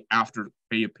Kennedy after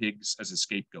Bay of Pigs as a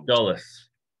scapegoat. Dulles.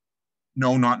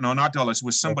 No, not Dulles. It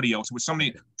was somebody else. It was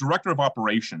somebody, director of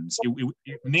operations.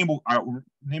 Name will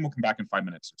come back in 5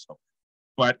 minutes or so.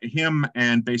 But him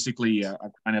and basically a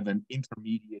kind of an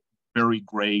intermediate, very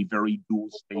gray, very dual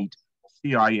state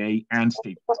CIA and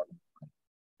State Department.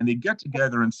 And they get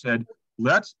together and said,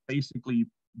 let's basically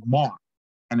mock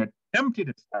an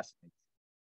attempted assassination.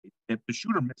 If the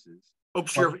shooter misses.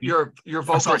 Oops, your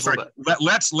vocal. Sorry.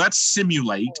 Let's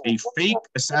simulate a fake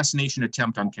assassination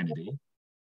attempt on Kennedy.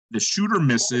 The shooter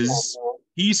misses,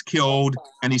 he's killed,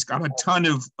 and he's got a ton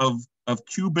of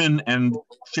Cuban and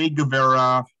Che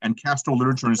Guevara and Castro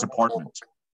literature in his apartment.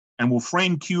 and we'll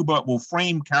frame Cuba, we'll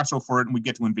frame Castro for it, and we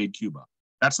get to invade Cuba.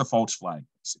 That's the false flag,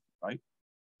 basically, right?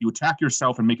 You attack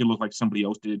yourself and make it look like somebody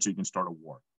else did it so you can start a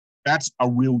war. That's a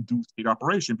real dual state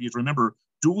operation, because remember,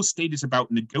 dual state is about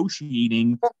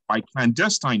negotiating by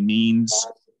clandestine means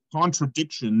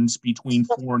contradictions between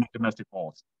foreign and domestic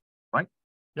policy, right?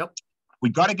 Yep. We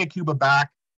got to get Cuba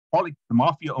back. Partly the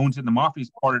mafia owns it. The mafia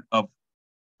is part of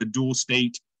the dual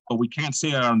state, but we can't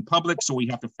say it in public, so we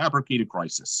have to fabricate a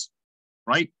crisis,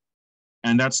 right?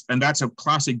 And that's a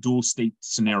classic dual state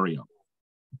scenario.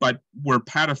 But where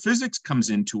pataphysics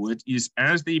comes into it is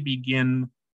as they begin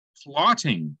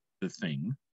plotting the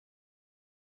thing,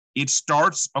 it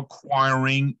starts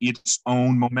acquiring its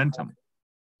own momentum.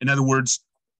 In other words,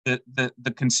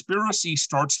 the conspiracy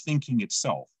starts thinking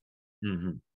itself.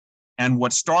 Mm-hmm. And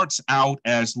what starts out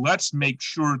as let's make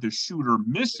sure the shooter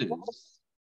misses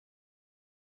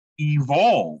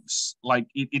evolves. Like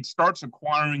it starts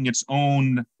acquiring its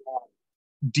own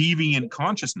deviant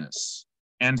consciousness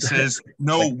and says,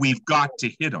 no, we've got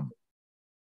to hit him.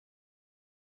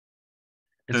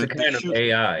 It's a kind of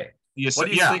AI. Yes, what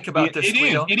do you think about this,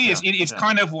 Guido? It's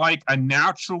kind of like a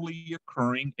naturally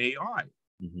occurring AI.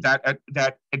 Mm-hmm.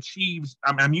 that achieves.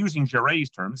 I'm using Jaret's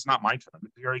term. It's not my term.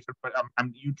 It's Jaret's term, but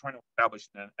I'm you trying to establish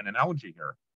an analogy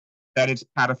here. That it's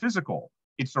pataphysical.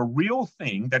 It's a real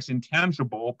thing that's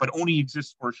intangible, but only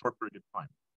exists for a short period of time.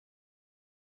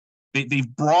 They've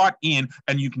brought in,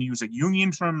 and you can use a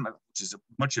Jungian term, which is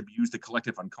much abused, the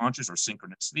collective unconscious or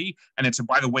synchronicity. And it's,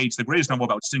 by the way, it's the greatest novel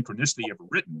about synchronicity ever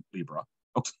written, Libra.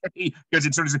 Okay, because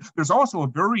it's sort of, there's also a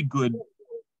very good.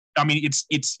 I mean,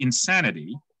 it's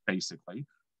insanity, basically,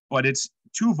 but it's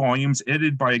 2 volumes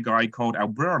edited by a guy called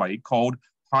Alberti called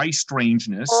High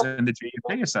Strangeness and the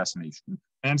JFK Assassination.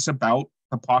 And it's about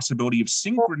the possibility of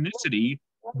synchronicity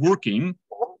working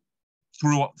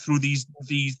through these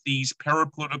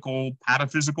parapolitical,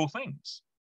 pataphysical things.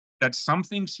 That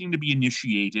something seemed to be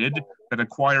initiated that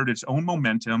acquired its own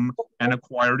momentum and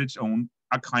acquired its own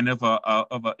a kind of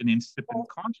an incipient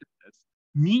consciousness,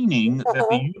 meaning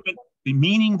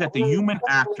that the human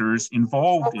actors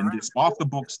involved in this off the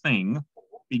books thing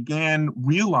began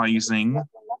realizing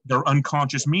their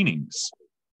unconscious meanings.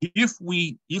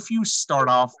 If you start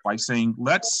off by saying,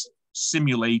 let's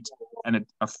simulate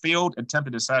a failed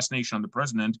attempted assassination on the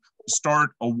president to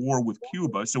start a war with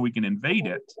Cuba so we can invade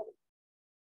it,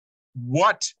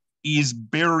 what is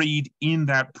buried in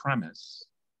that premise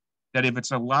that if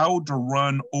it's allowed to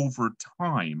run over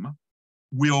time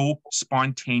will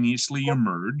spontaneously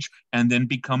emerge and then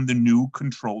become the new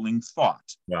controlling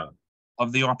thought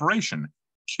of the operation?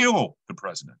 Kill the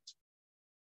president.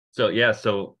 So yeah,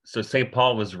 so St.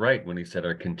 Paul was right when he said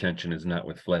our contention is not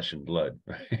with flesh and blood,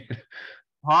 right?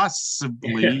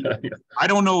 Possibly. Yeah. I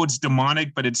don't know it's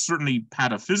demonic, but it's certainly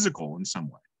pataphysical in some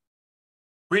way.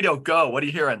 Guido, go. What are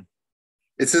you hearing?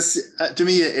 It's to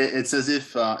me, it's as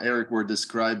if Eric were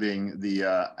describing the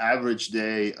average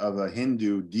day of a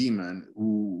Hindu demon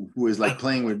who is like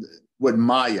playing with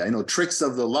Maya, tricks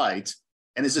of the light,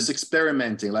 and is just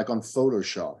experimenting like on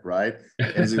Photoshop, right?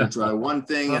 And he's going to try one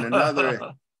thing and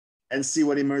another and see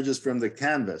what emerges from the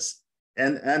canvas.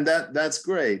 And that's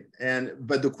great.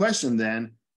 But the question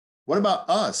then, what about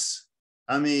us?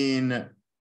 I mean,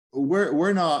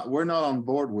 we're not on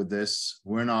board with this.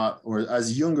 We're not, or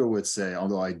as Junger would say,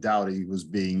 although I doubt he was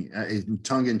being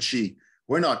tongue in cheek,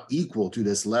 we're not equal to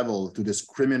this level, to this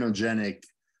criminogenic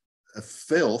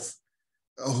filth.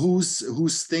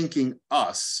 Who's thinking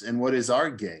us, and what is our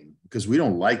game? Because we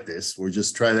don't like this. We're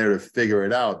just trying there to figure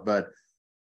it out. But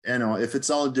if it's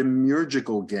all a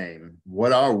demiurgical game,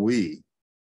 what are we?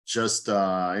 Just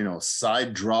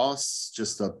side dross,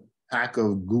 just a pack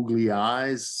of googly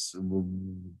eyes.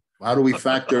 How do we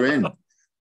factor in?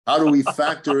 How do we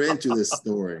factor into this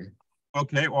story?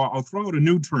 Okay, well, I'll throw out a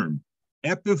new term: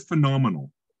 epiphenomenal.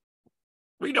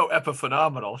 We know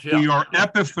epiphenomenal. Yeah. We are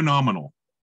epiphenomenal.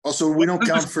 Also, we don't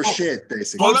count for shit,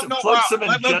 basically.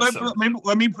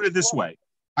 Let me put it this way.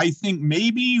 I think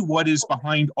maybe what is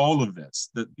behind all of this,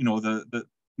 don't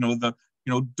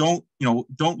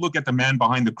look at the man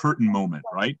behind the curtain moment,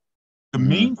 right? The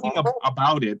main thing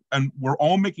about it, and we're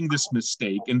all making this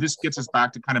mistake, and this gets us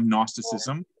back to kind of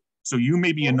Gnosticism. So you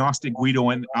may be a Gnostic, Guido,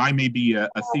 and I may be a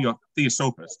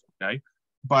theosophist, okay?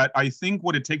 But I think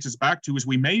what it takes us back to is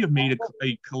we may have made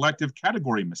a collective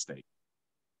category mistake.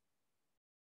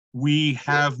 We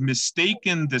have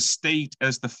mistaken the state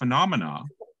as the phenomena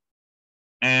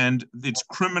and its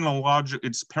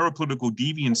its parapolitical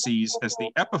deviancies as the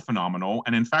epiphenomenal,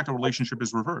 and in fact, the relationship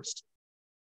is reversed.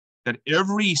 That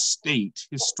every state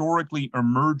historically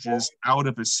emerges out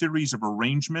of a series of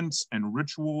arrangements and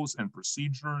rituals and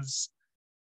procedures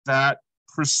that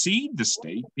precede the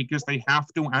state because they have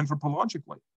to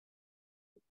anthropologically.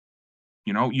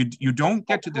 You know, you don't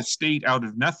get to the state out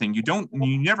of nothing. You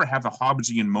never have a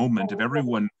Hobbesian moment of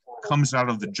everyone comes out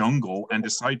of the jungle and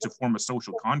decides to form a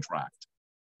social contract,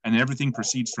 and everything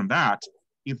proceeds from that.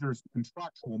 If there's a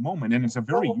contractual moment, and it's a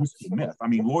very useful myth. I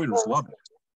mean, lawyers love it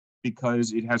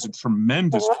because it has a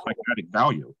tremendous pragmatic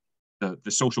value, the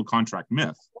social contract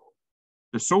myth.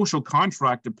 The social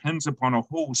contract depends upon a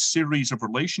whole series of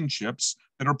relationships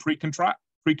that are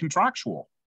pre-contractual.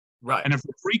 Right. And if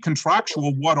they're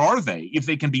pre-contractual, what are they? If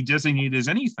they can be designated as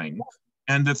anything.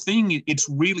 And the thing, it's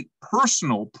really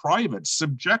personal, private,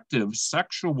 subjective,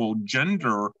 sexual,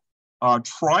 gender,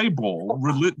 tribal,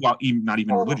 well, not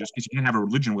even religious, because you can't have a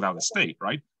religion without a state,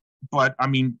 right? But I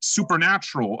mean,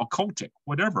 supernatural, occultic,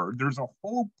 whatever. There's a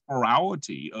whole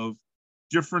plurality of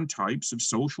different types of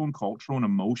social and cultural and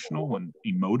emotional and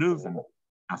emotive and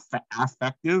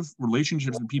affective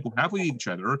relationships that people have with each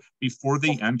other before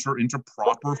they enter into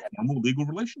proper formal legal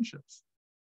relationships.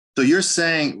 So you're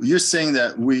saying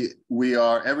that we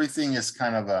are, everything is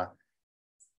kind of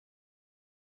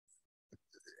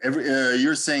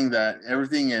you're saying that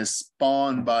everything is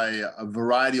spawned by a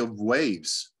variety of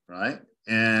waves, right?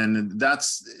 And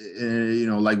that's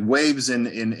like waves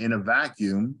in a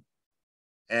vacuum,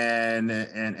 and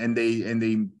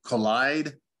they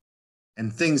collide,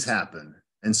 and things happen.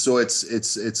 And so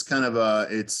it's kind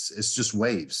of it's just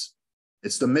waves.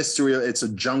 It's the mystery. It's a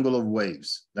jungle of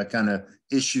waves that kind of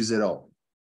issues it all.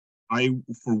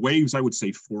 For waves, I would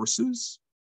say forces.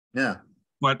 Yeah,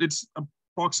 but it's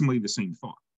approximately the same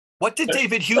thought. What did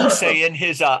David Hume say in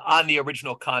his on the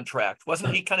original contract?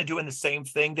 Wasn't he kind of doing the same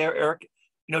thing there, Eric?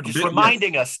 You know, just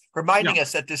reminding us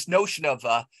that this notion of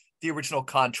the original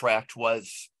contract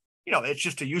was, it's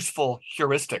just a useful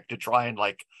heuristic to try and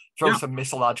like throw some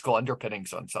mythological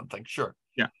underpinnings on something. Sure.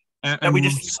 Yeah. And we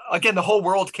just, again, the whole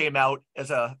world came out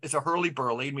as a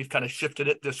hurly-burly, and we've kind of shifted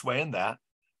it this way and that.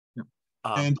 Yeah.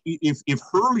 And if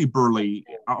hurly-burly,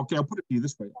 okay, I'll put it to you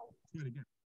this way. I'll do it again.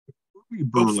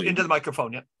 Oops, into the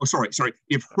microphone, yeah. Oh, sorry.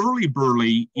 If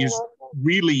hurly-burly is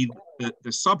really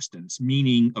the substance,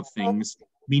 meaning of things,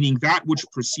 meaning that which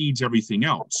precedes everything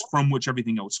else, from which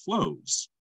everything else flows,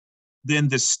 then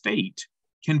the state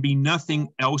can be nothing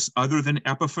else other than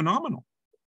epiphenomenal.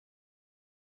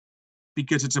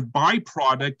 Because it's a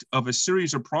byproduct of a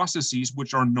series of processes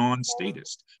which are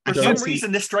non-statist. For some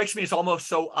reason, this strikes me as almost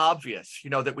so obvious,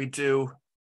 that we do.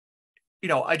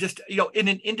 I just, in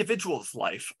an individual's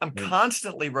life, I'm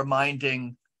constantly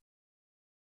reminding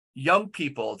young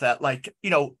people that, like,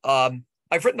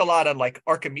 I've written a lot on like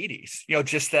Archimedes,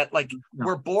 just that like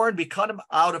we're born, we come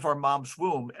out of our mom's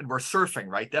womb and we're surfing,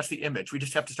 right? That's the image. We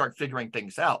just have to start figuring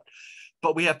things out.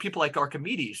 But we have people like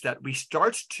Archimedes that we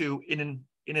start to, in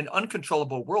an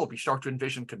uncontrollable world, we start to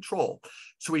envision control.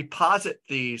 So we posit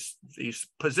these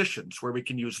positions where we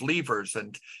can use levers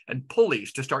and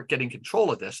pulleys to start getting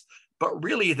control of this. But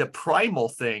really, the primal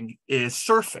thing is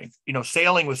surfing.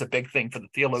 Sailing was a big thing for the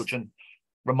theologian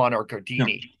Ramon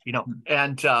Gardini.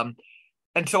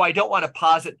 And so I don't want to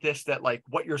posit this that like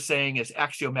what you're saying is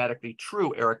axiomatically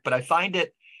true, Eric. But I find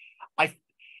it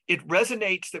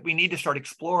resonates that we need to start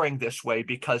exploring this way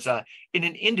because in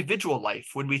an individual life,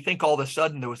 when we think all of a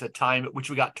sudden there was a time at which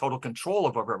we got total control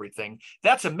over everything,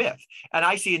 that's a myth. And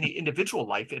I see in the individual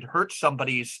life, it hurts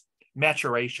somebody's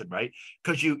maturation, right?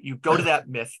 Because you go to that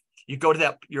myth. You go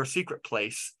to your secret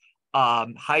place,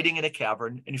 hiding in a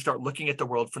cavern, and you start looking at the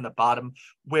world from the bottom,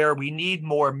 where we need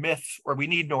more myths or we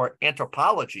need more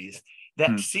anthropologies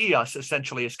that see us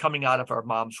essentially as coming out of our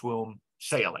mom's womb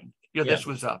sailing. This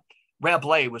was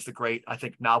Rabelais was the great, I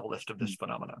think, novelist of this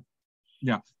phenomenon.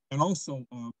 Yeah, and also,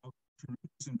 in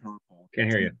can't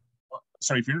hear you.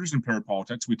 Sorry, if you're interested in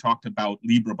parapolitics, we talked about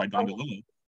Libra by Don DeLillo.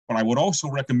 But I would also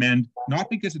recommend, not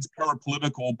because it's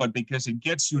parapolitical, but because it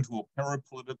gets you into a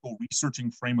parapolitical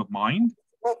researching frame of mind,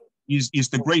 is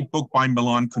the great book by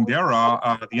Milan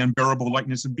Kundera, The Unbearable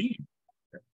Lightness of Being.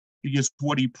 Because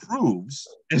what he proves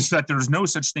is that there's no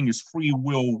such thing as free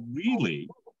will, really,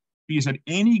 because at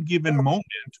any given moment,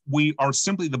 we are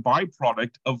simply the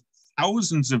byproduct of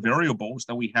thousands of variables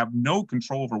that we have no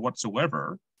control over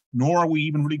whatsoever, nor are we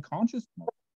even really conscious of.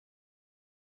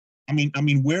 I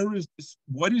mean,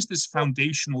 what is this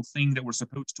foundational thing that we're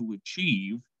supposed to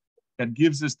achieve that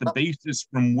gives us the basis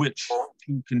from which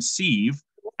to conceive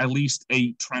at least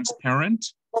a transparent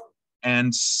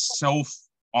and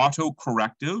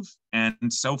auto-corrective and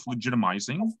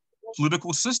self-legitimizing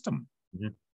political system?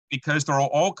 Mm-hmm. Because there are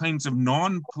all kinds of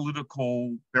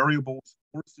non-political variables,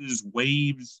 forces,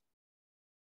 waves.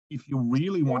 If you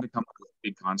really want to come up with a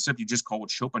big concept, you just call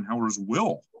it Schopenhauer's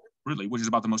will. really, which is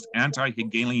about the most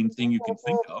anti-Hegelian thing you can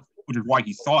think of, which is why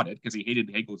he thought it, because he hated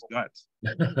Hegel's guts,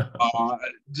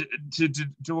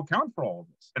 to account for all of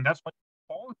this. And that's why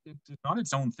politics is not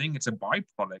its own thing. It's a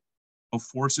byproduct of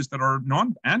forces that are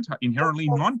inherently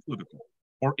non-political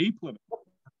or apolitical, or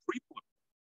free-political.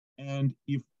 And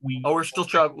if we we'll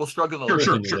struggle a little.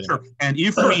 Sure. And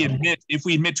if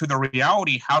we admit to the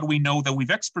reality, how do we know that we've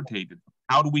extirpated them?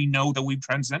 How do we know that we've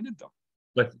transcended them?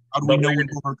 How do we know we've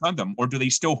overcome them? Or do they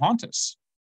still haunt us?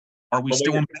 Are we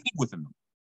still embedded within them?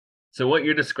 So what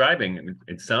you're describing,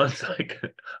 it sounds like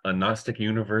a Gnostic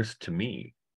universe to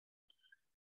me.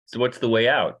 So what's the way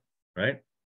out, right?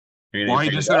 I mean, why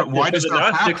does there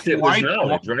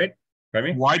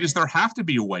have to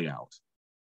be a way out?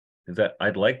 Is that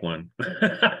I'd like one.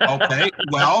 Okay,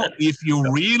 well, if you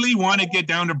really want to get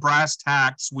down to brass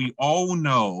tacks, we all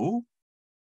know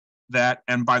that,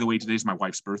 and by the way, today's my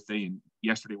wife's birthday, and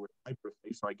yesterday was my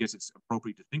birthday, so I guess it's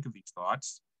appropriate to think of these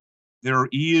thoughts. There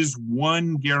is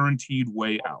one guaranteed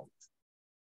way out.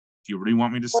 Do you really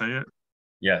want me to say it?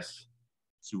 Yes.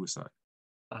 Suicide.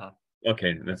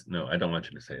 Okay, no, I don't want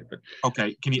you to say it, but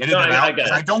okay, can you edit that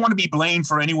out? I don't want to be blamed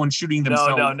for anyone shooting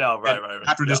themselves. No, right.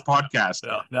 After this podcast.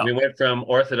 No. We went from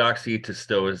orthodoxy to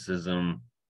stoicism,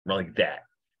 like that.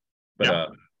 But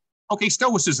okay,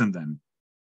 stoicism then.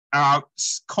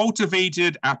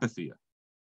 Cultivated apathy,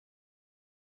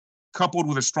 coupled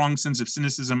with a strong sense of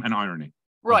cynicism and irony.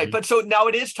 Right, but so now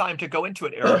it is time to go into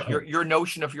it, Eric. Your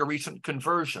notion of your recent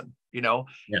conversion,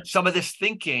 some of this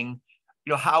thinking.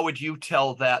 How would you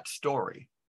tell that story?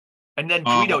 And then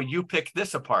Guido, you pick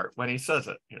this apart when he says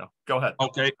it. Go ahead.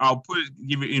 Okay, I'll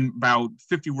give it in about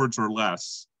 50 words or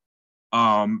less.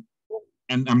 And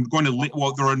I'm going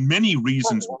to there are many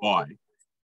reasons why,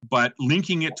 but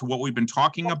linking it to what we've been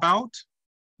talking about,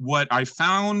 what I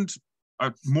found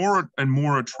more and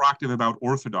more attractive about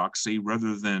Orthodoxy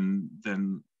rather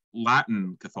than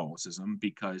Latin Catholicism,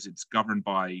 because it's governed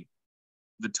by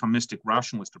the Thomistic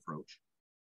rationalist approach,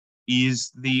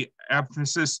 is the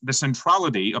emphasis, the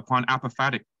centrality upon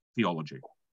apophatic theology.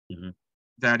 Mm-hmm.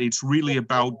 That it's really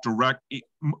about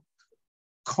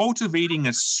cultivating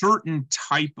a certain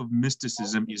type of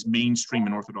mysticism is mainstream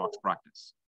in Orthodox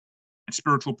practice, and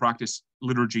spiritual practice,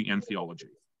 liturgy, and theology.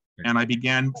 And I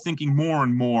began thinking more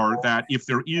and more that if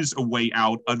there is a way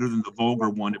out other than the vulgar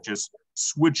one of just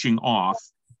switching off,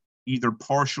 either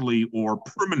partially or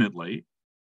permanently,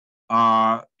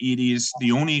 it is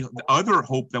the other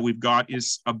hope that we've got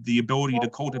is of the ability to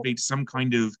cultivate some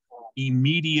kind of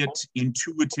immediate,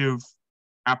 intuitive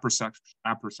apperception.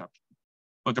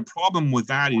 But the problem with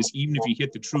that is, even if you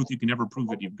hit the truth, you can never prove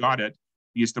that you've got it,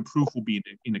 because the proof will be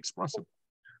inexpressible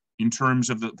in terms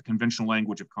of the conventional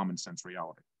language of common sense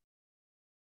reality.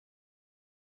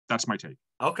 That's my take.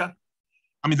 Okay.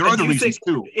 I mean, there are other reasons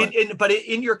too. But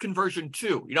in your conversion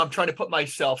too, I'm trying to put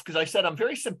myself, because I said I'm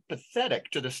very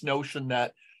sympathetic to this notion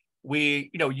that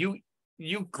you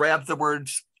grab the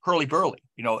words hurly-burly.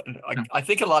 I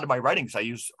think in a lot of my writings I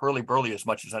use hurly-burly as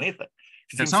much as anything.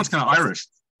 It sounds kind of Irish.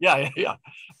 Yeah.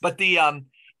 But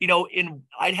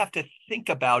I'd have to think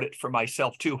about it for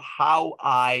myself too,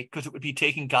 because it would be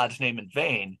taking God's name in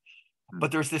vain.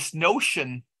 But there's this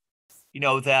notion,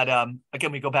 that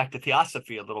again, we go back to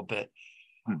theosophy a little bit.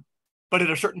 But at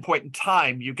a certain point in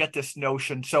time, you get this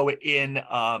notion. So in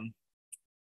a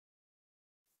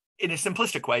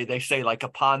simplistic way, they say, like,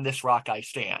 upon this rock I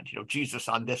stand, Jesus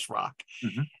on this rock,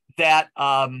 that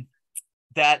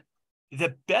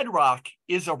the bedrock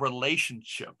is a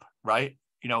relationship, right?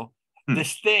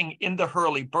 This thing in the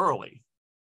hurly-burly.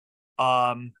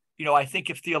 I think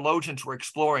if theologians were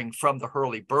exploring from the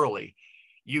hurly-burly,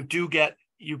 you get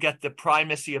the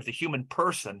primacy of the human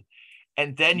person.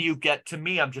 And then you get, to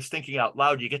me, I'm just thinking out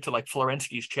loud, you get to like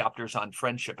Florensky's chapters on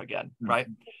friendship again, right?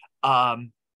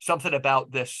 Something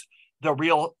about this, the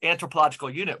real anthropological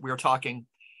unit. We were talking,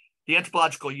 the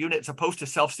anthropological unit, as opposed to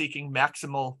self-seeking,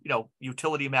 maximal,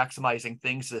 utility maximizing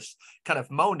things, this kind of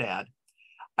monad.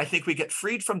 I think we get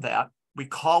freed from that. We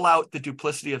call out the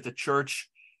duplicity of the church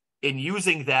in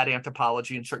using that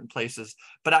anthropology in certain places.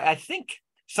 But I think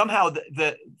somehow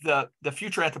the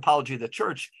future anthropology of the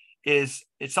church it's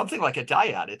something like a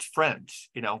dyad. It's friends,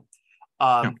 and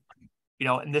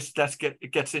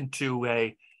it gets into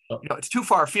it's too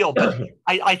far afield, but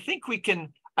I think we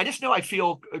can. I just know I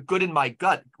feel good in my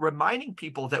gut, reminding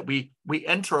people that we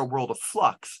enter a world of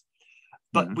flux,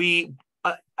 but and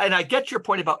I get your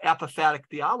point about apophatic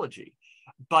theology,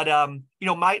 but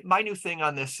my new thing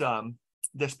on this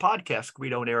this podcast,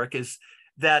 Guido and Eric, is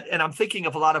that, and I'm thinking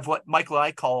of a lot of what Michael and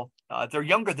I call they're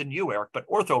younger than you, Eric, but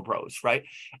ortho bros, right?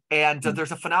 And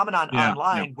there's a phenomenon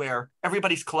online where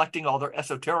everybody's collecting all their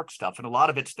esoteric stuff, and a lot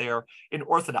of it's there in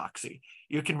orthodoxy.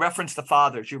 You can reference the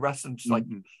fathers, you reference like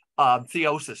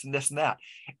theosis and this and that.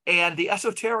 And the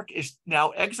esoteric is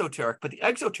now exoteric, but the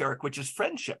exoteric, which is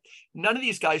friendship, none of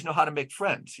these guys know how to make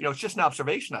friends. You know, it's just an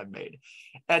observation I've made.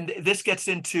 And this gets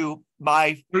into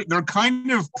my... They're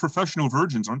kind of professional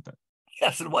virgins, aren't they?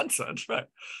 Yes, in one sense, right.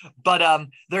 But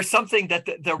there's something that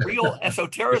the real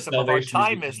esotericism of our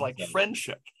time is like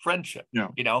friendship,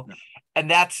 you know, and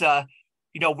that's,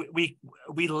 you know, we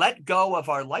let go of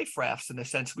our life rafts in a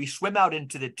sense. We swim out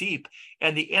into the deep,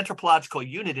 and the anthropological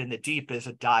unit in the deep is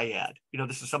a dyad. You know,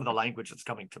 this is some of the language that's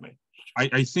coming to me.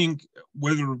 I think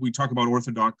whether we talk about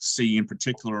Orthodoxy in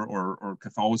particular or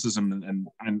Catholicism,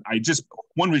 and I just,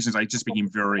 one reason is I just became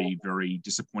very, very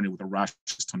disappointed with the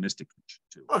rationalist Thomistic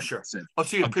too. Oh, sure. Oh,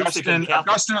 so you Augustine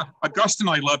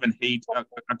I love and hate.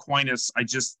 Aquinas, I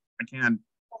can't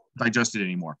digest it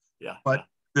anymore. Yeah. But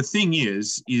the thing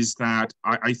is that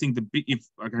I think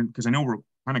because I know we're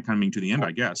kind of coming to the end,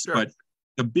 I guess, sure. But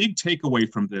the big takeaway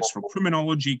from this, from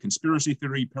criminology, conspiracy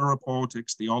theory,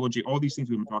 parapolitics, theology, all these things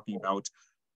we've been talking about,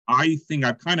 I think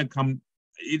I've kind of come,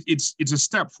 it's a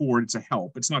step forward, it's a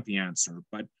help, it's not the answer,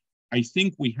 but I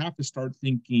think we have to start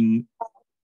thinking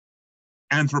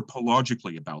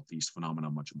anthropologically about these phenomena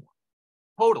much more.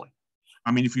 Totally.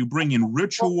 I mean, if you bring in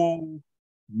ritual,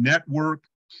 network,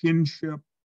 kinship,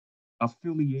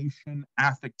 affiliation,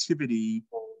 affectivity,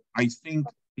 I think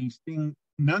these things,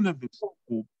 none of this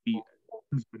will be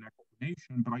an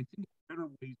explanation, but I think it's a better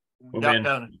way.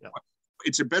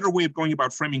 It's a better way of going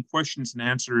about framing questions and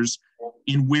answers,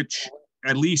 in which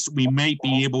at least we might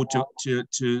be able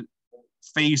to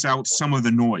phase out some of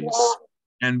the noise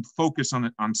and focus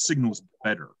on signals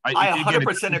better. I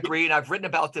 100% agree, and I've written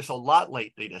about this a lot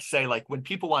lately. To say, like, when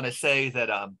people want to say that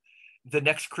the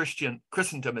next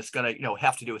Christendom is going to,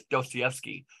 have to do with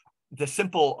Dostoevsky, the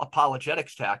simple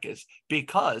apologetics tack is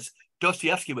because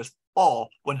Dostoevsky was all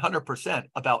 100%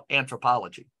 about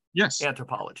anthropology. Yes.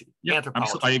 Anthropology. Yeah,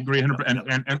 anthropology. I agree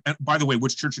 100%. And by the way,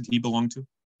 which church did he belong to?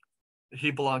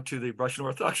 He belonged to the Russian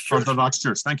Orthodox Church. Orthodox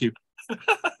Church. Thank you.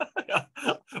 Yeah.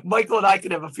 Michael and I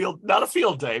could have not a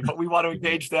field day, but we want to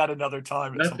engage that another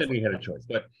time. Not that we had a choice,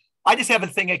 but I just have a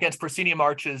thing against proscenium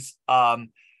arches,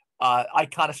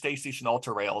 iconostasis and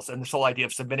altar rails, and this whole idea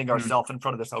of submitting ourselves in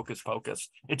front of this hocus pocus.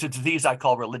 It's a disease I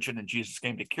call religion, and Jesus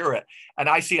came to cure it. And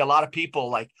I see a lot of people,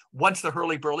 like, once the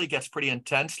hurly-burly gets pretty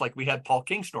intense, like we had Paul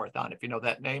Kingsnorth on, if you know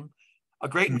that name, a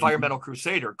great environmental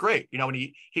crusader, great, and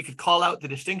he could call out the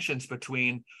distinctions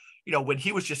between, when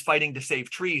he was just fighting to save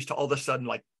trees, to all of a sudden,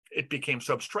 like, it became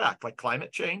so abstract, like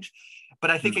climate change. But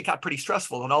I think it got pretty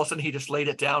stressful, and all of a sudden he just laid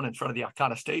it down in front of the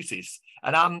iconostasis.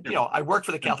 And I work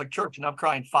for the Catholic Church, and I'm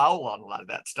crying foul on a lot of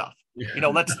that stuff.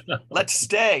 Let's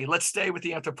stay with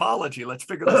the anthropology. Let's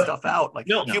figure this stuff out, like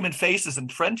human faces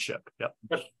and friendship. Yep.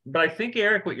 But I think,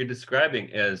 Eric, what you're describing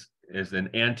as an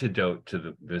antidote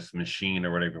to this machine,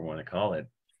 or whatever you want to call it,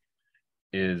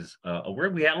 is a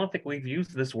word I don't think we've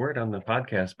used this word on the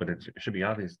podcast, but it should be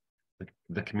obvious: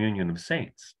 the communion of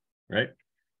saints, right?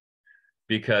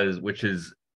 Because which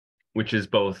is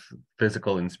both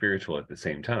physical and spiritual at the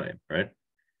same time, right?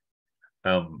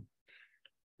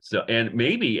 So and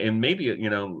maybe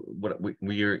what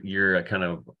you're kind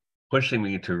of pushing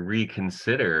me to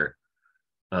reconsider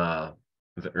the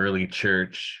early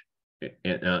church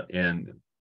and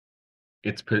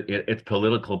its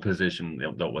political position,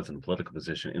 though it wasn't a political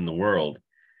position, in the world,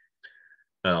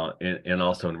 and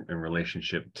also in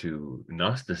relationship to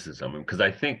Gnosticism, because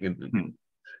I think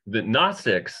the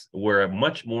Gnostics were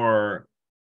much more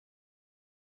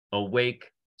awake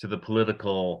to the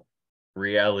political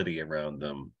reality around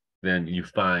them than you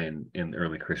find in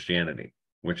early Christianity,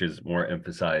 which is more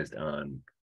emphasized on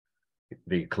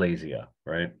the ecclesia,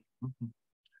 right?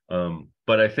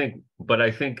 But I think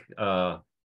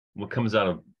what comes out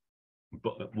of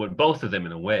what both of them,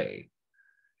 in a way,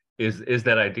 is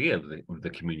that idea of the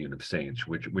communion of saints,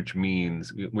 which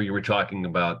means, we were talking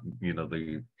about,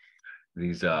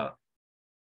 these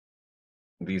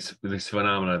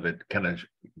phenomena that kind of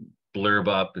blurb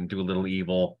up and do a little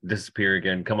evil, disappear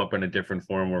again, come up in a different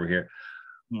form over here,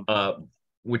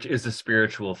 which is a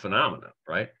spiritual phenomena,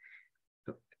 right?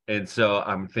 And so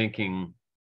I'm thinking,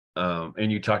 and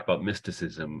you talked about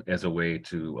mysticism as a way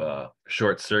to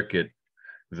short circuit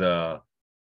the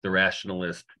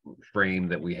rationalist frame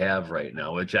that we have right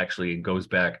now, which actually goes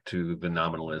back to the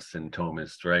nominalists and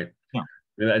Thomists, right? Yeah.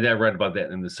 And I read about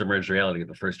that in the Submerged Reality.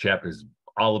 The first chapter is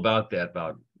all about that,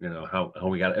 about how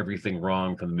we got everything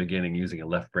wrong from the beginning using a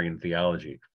left brain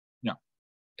theology. Yeah.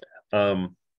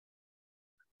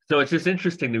 So So it's just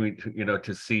interesting to me,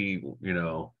 to see,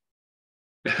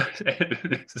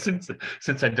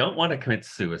 since I don't want to commit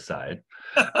suicide,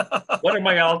 what are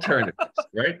my alternatives,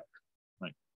 right?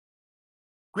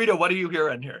 Guido, what do you hear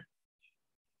in here?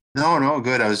 No,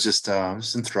 good. I was just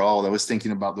enthralled. I was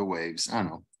thinking about the waves. I don't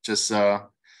know, just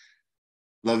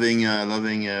loving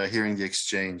hearing the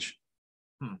exchange.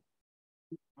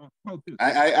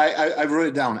 I wrote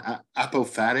it down.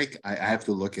 Apophatic. I have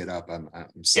to look it up. I'm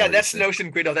sorry. Yeah, that's the notion,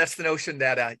 Guido. That's the notion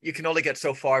that you can only get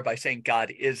so far by saying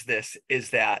God is this, is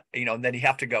that, and then you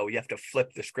have to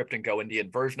flip the script and go in the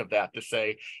inversion of that to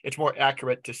say it's more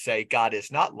accurate to say God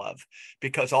is not love,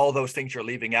 because all those things you're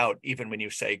leaving out, even when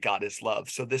you say God is love.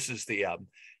 So this is the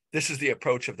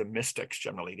approach of the mystics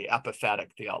generally, the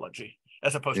apophatic theology,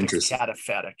 as opposed to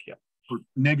cataphatic. Yeah. For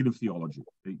negative theology,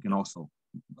 you can also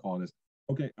call it.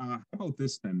 Okay, how about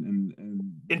this then?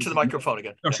 And into the microphone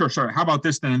again. Oh, yeah. Sure. How about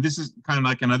this then? And this is kind of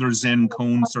like another Zen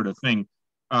koan sort of thing.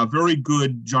 Very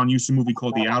good John Huston movie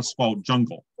called The Asphalt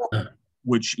Jungle,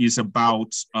 which is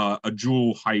about a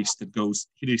jewel heist that goes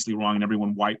hideously wrong and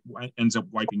everyone ends up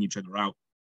wiping each other out.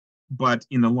 But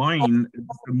in the line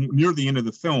near the end of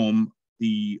the film,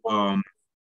 the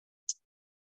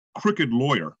crooked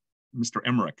lawyer, Mr.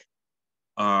 Emmerich,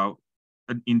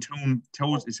 in tone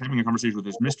is having a conversation with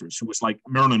his mistress, who was like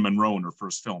Marilyn Monroe in her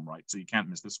first film, right? So you can't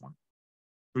miss this one.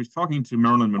 So he's talking to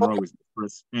Marilyn Monroe, his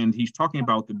mistress, and he's talking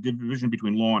about the division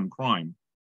between law and crime.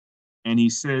 And he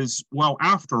says, well,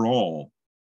 after all,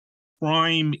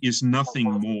 crime is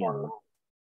nothing more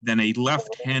than a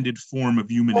left-handed form of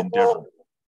human endeavor.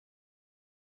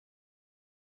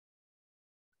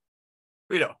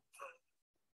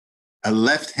 A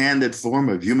left-handed form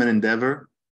of human endeavor?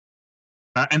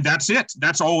 And that's it.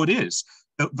 That's all it is.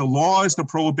 The laws, the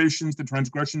prohibitions, the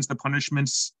transgressions, the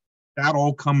punishments, that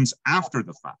all comes after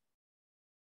the fact.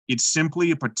 It's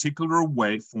simply a particular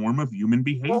form of human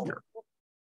behavior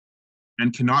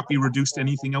and cannot be reduced to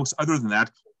anything else other than that.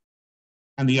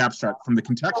 And the abstract, from the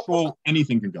contextual,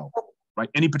 anything can go, right?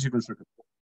 Any particular circumstance.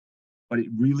 But it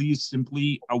really is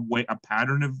simply a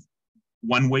pattern of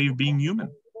one way of being human.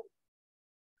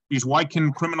 Because why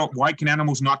can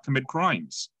animals not commit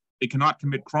crimes? They cannot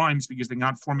commit crimes because they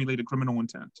cannot formulate a criminal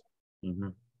intent. Mm-hmm.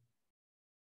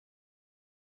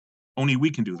 Only we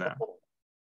can do that,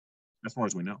 as far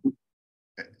as we know.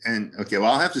 And okay,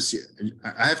 well, I have to see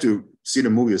the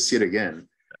movie or see it again,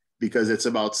 because it's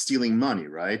about stealing money,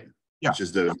 right? Yeah. Which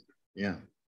is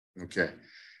okay.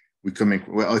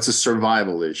 It's a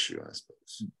survival issue, I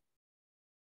suppose.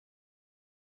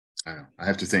 I don't know. I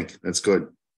have to think. That's good.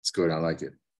 It's good. I like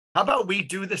it. How about we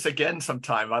do this again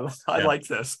sometime? I like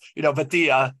this, but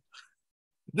this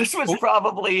is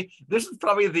probably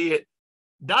the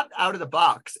not out of the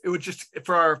box. It was just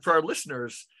for our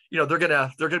listeners, they're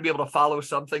gonna be able to follow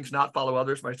some things, not follow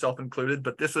others, myself included.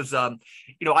 But this is, I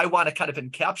want to kind of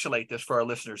encapsulate this for our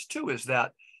listeners too. Is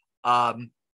that, I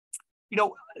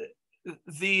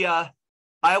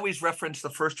always reference the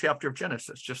first chapter of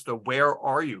Genesis, just the "where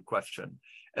are you" question,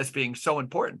 as being so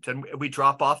important, and we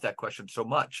drop off that question so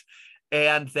much.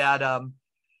 And that so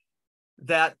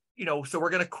we're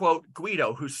going to quote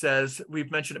Guido, who says,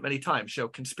 we've mentioned it many times,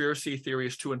 conspiracy theory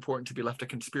is too important to be left to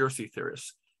conspiracy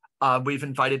theorists. We've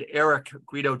invited Eric,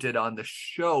 Guido did, on the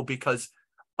show because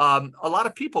a lot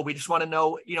of people, we just want to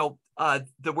know,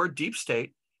 the word deep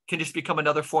state can just become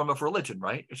another form of religion,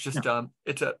 right? It's just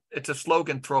it's a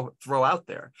slogan throw out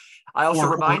there. I also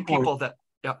remind people that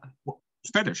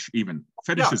fetish, even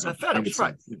fetishism. Yeah, fetish,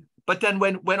 right. But then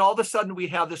when all of a sudden we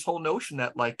have this whole notion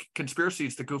that like conspiracy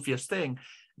is the goofiest thing,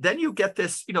 then you get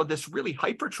this, this really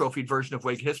hypertrophied version of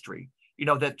Whig history,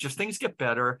 that just things get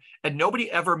better and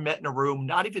nobody ever met in a room,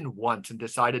 not even once, and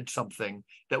decided something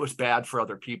that was bad for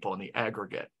other people in the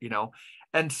aggregate,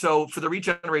 And so for the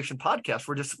Regeneration podcast,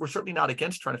 we're certainly not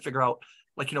against trying to figure out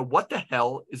what the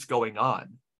hell is going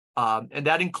on. And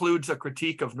that includes a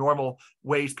critique of normal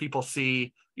ways people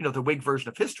see, the Whig version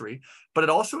of history, but it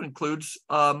also includes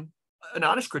an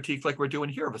honest critique, like we're doing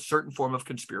here, of a certain form of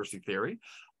conspiracy theory.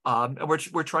 And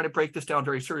we're trying to break this down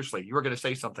very seriously. You were going to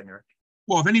say something, Eric.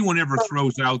 Well, if anyone ever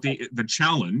throws out the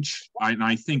challenge, and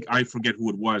I think I forget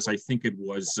who it was. I think it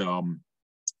was never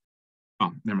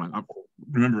mind. I'll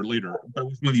remember it later. But it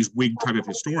was one of these Whig type of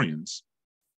historians.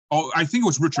 Oh, I think it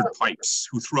was Richard Pipes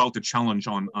who threw out the challenge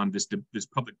on this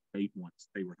public debate once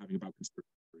they were having about conspiracy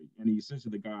theory. And he says to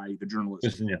the guy, the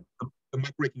journalist, the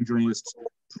muckraking journalist,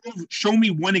 show me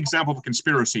one example of a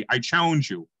conspiracy. I challenge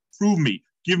you. Prove me.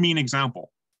 Give me an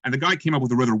example. And the guy came up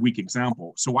with a rather weak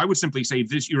example. So I would simply say,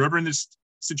 if you're ever in this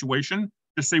situation,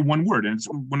 just say one word. And it's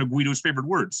one of Guido's favorite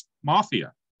words,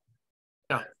 mafia.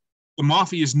 Yeah. The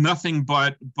mafia is nothing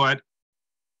but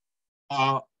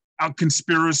a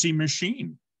conspiracy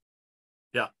machine.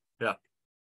 Yeah, yeah,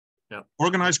 yeah.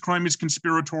 Organized crime is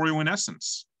conspiratorial in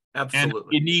essence.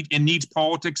 Absolutely. And it needs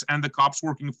politics and the cops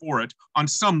working for it on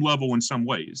some level in some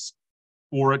ways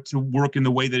for it to work in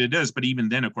the way that it is. But even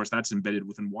then, of course, that's embedded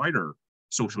within wider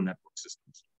social network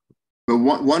systems. But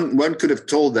one could have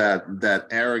told that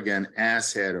arrogant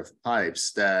asshead of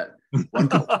Pipes that one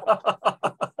could.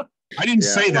 I didn't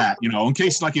say that, in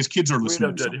case like his kids are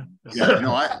listening.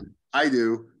 No, I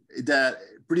do. That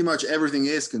pretty much everything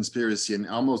is conspiracy, and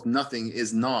almost nothing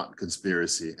is not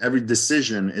conspiracy. Every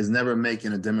decision is never made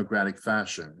in a democratic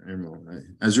fashion.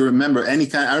 As you remember,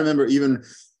 I remember even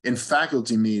in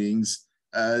faculty meetings,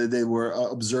 they were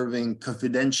observing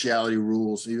confidentiality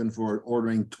rules, even for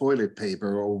ordering toilet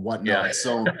paper or whatnot. Yeah.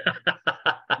 So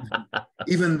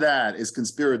even that is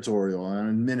conspiratorial on an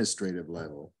administrative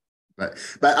level. But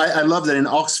I love that in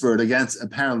Oxford, against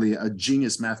apparently a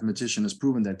genius mathematician has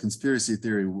proven that conspiracy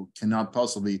theory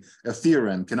a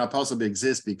theorem cannot possibly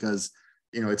exist because,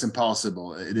 it's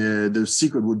impossible. The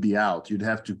secret would be out. You'd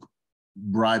have to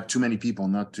bribe too many people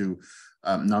not to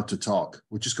talk,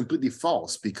 which is completely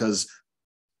false because,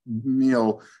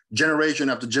 generation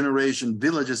after generation,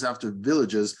 villages after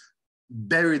villages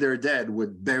bury their dead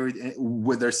with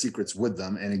their secrets with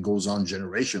them, and it goes on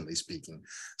generationally speaking.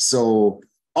 So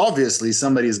obviously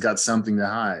somebody's got something to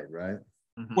hide, right?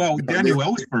 Well, Daniel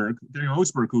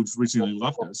Ellsberg, who's recently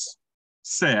left us,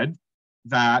 said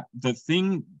that the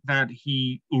thing that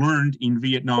he learned in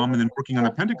Vietnam and then working on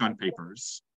the Pentagon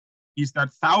Papers is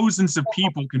that thousands of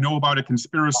people can know about a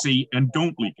conspiracy and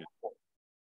don't leak it.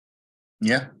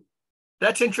 Yeah.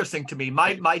 That's interesting to me.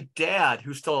 My dad,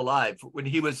 who's still alive, when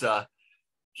he was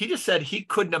he just said he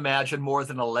couldn't imagine more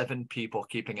than 11 people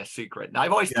keeping a secret. And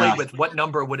I've always played with what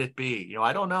number would it be?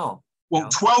 I don't know. Well,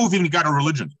 12 even got a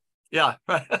religion. Yeah.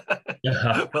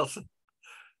 Well,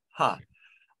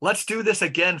 let's do this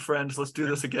again, friends. Let's do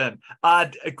this again.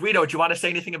 Guido, do you want to say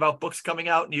anything about books coming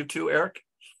out? And you too, Eric?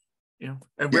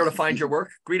 And where to find your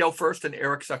work? Guido first and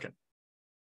Eric second.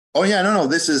 Oh yeah, no.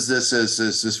 This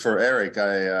is for Eric.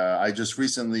 I just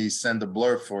recently sent a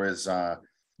blurb for his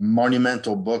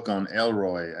monumental book on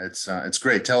Elroy. It's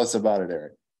great. Tell us about it,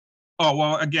 Eric. Oh,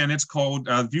 well, again, it's called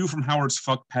View from Howard's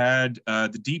Fuck Pad,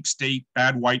 The Deep State,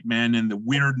 Bad White Men, and the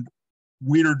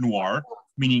Weird Noir,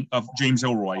 meaning of James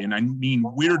Elroy. And I mean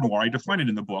weird noir. I define it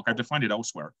in the book. I defined it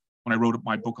elsewhere when I wrote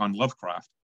my book on Lovecraft.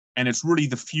 And it's really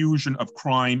the fusion of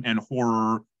crime and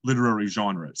horror literary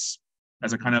genres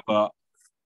as a kind of a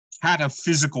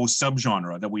cataphysical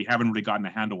subgenre that we haven't really gotten a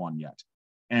handle on yet.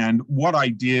 And what I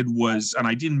did was, and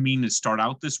I didn't mean to start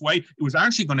out this way, it was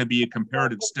actually going to be a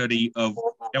comparative study of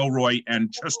Elroy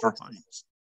and Chester Himes,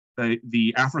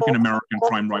 the African-American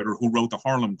crime writer who wrote the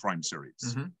Harlem crime series.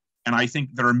 Mm-hmm. And I think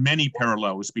there are many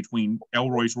parallels between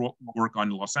Elroy's work on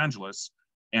Los Angeles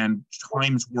and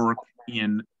Himes' work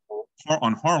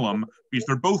on Harlem, because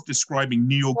they're both describing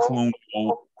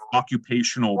neo-colonial,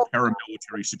 occupational,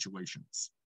 paramilitary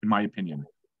situations, in my opinion.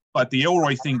 But the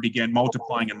Elroy thing began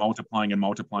multiplying and multiplying and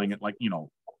multiplying it,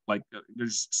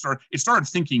 it started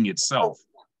thinking itself.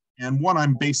 And what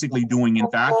I'm basically doing in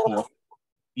that book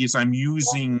is I'm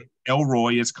using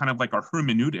Elroy as kind of like a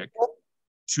hermeneutic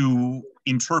to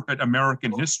interpret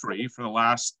American history for the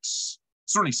last,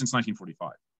 certainly since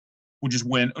 1945, which is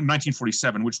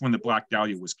 1947, which is when the Black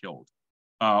Dahlia was killed.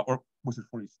 Or was it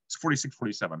 46,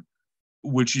 47,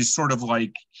 which is sort of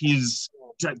like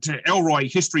to Elroy,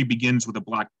 history begins with a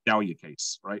Black Dahlia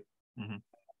case, right? Mm-hmm.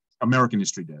 American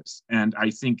history does. And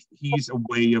I think he's a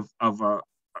way of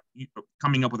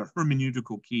coming up with a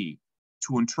hermeneutical key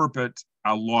to interpret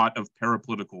a lot of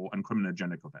parapolitical and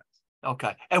criminogenic events.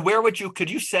 Okay. And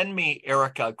could you send me,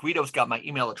 Erica, Guido's got my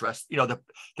email address, the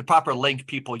proper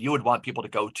link you would want people to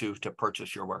go to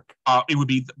purchase your work? It would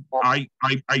be, I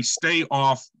stay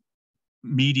off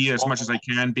media as much as I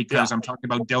can because I'm talking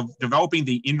about developing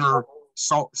the inner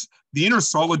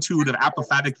solitude of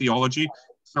apophatic theology.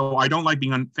 So I don't like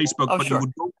being on Facebook, but sure.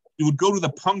 you would go to the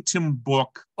Punctum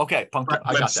book website.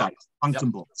 I got that.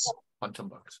 Punctum Books. Punctum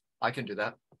Books. I can do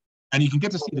that. And you can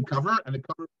get to see the cover, and the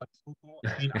cover is so cool.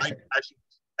 I mean,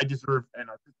 I deserve an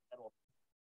artistic medal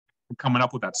for coming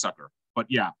up with that sucker. But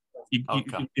yeah, you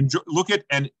enjoy, look at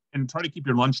and try to keep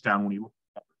your lunch down when you look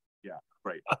at the cover. Yeah,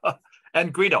 great.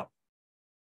 And Guido.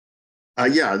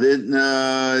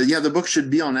 The book should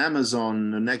be on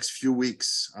Amazon the next few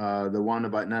weeks. The one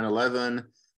about 9/11,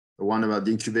 the one about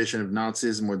the incubation of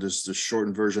Nazism, or just the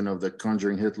shortened version of The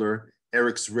Conjuring Hitler.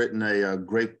 Eric's written a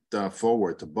great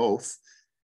foreword to both.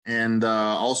 And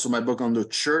also my book on the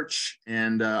church.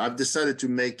 And I've decided to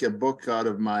make a book out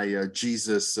of my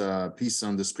Jesus piece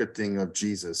on the scripting of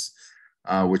Jesus.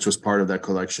 which was part of that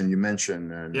collection you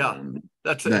mentioned. And yeah,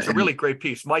 it's a really great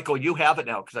piece. Michael, you have it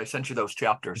now because I sent you those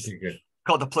chapters.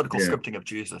 Called The Political Scripting of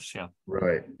Jesus. Yeah.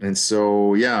 Right. And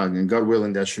so, yeah, and God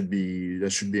willing, that should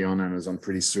be on Amazon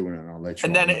pretty soon, and I'll let you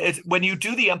know. And then when you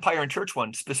do the Empire and Church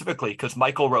one specifically, because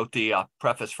Michael wrote the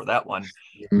preface for that one,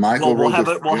 we'll have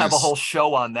a whole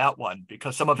show on that one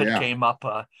because some of it came up.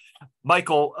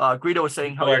 Michael, Guido was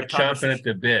saying how you are chomping at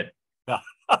the bit. Yeah.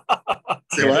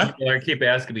 Say what? People keep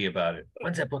asking me about it.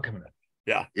 When's that book coming up?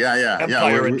 Yeah.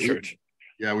 Empire and Church.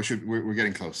 Yeah, we're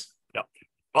getting close. Yeah.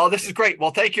 Well, this is great.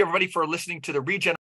 Well, thank you everybody for listening to the Regen.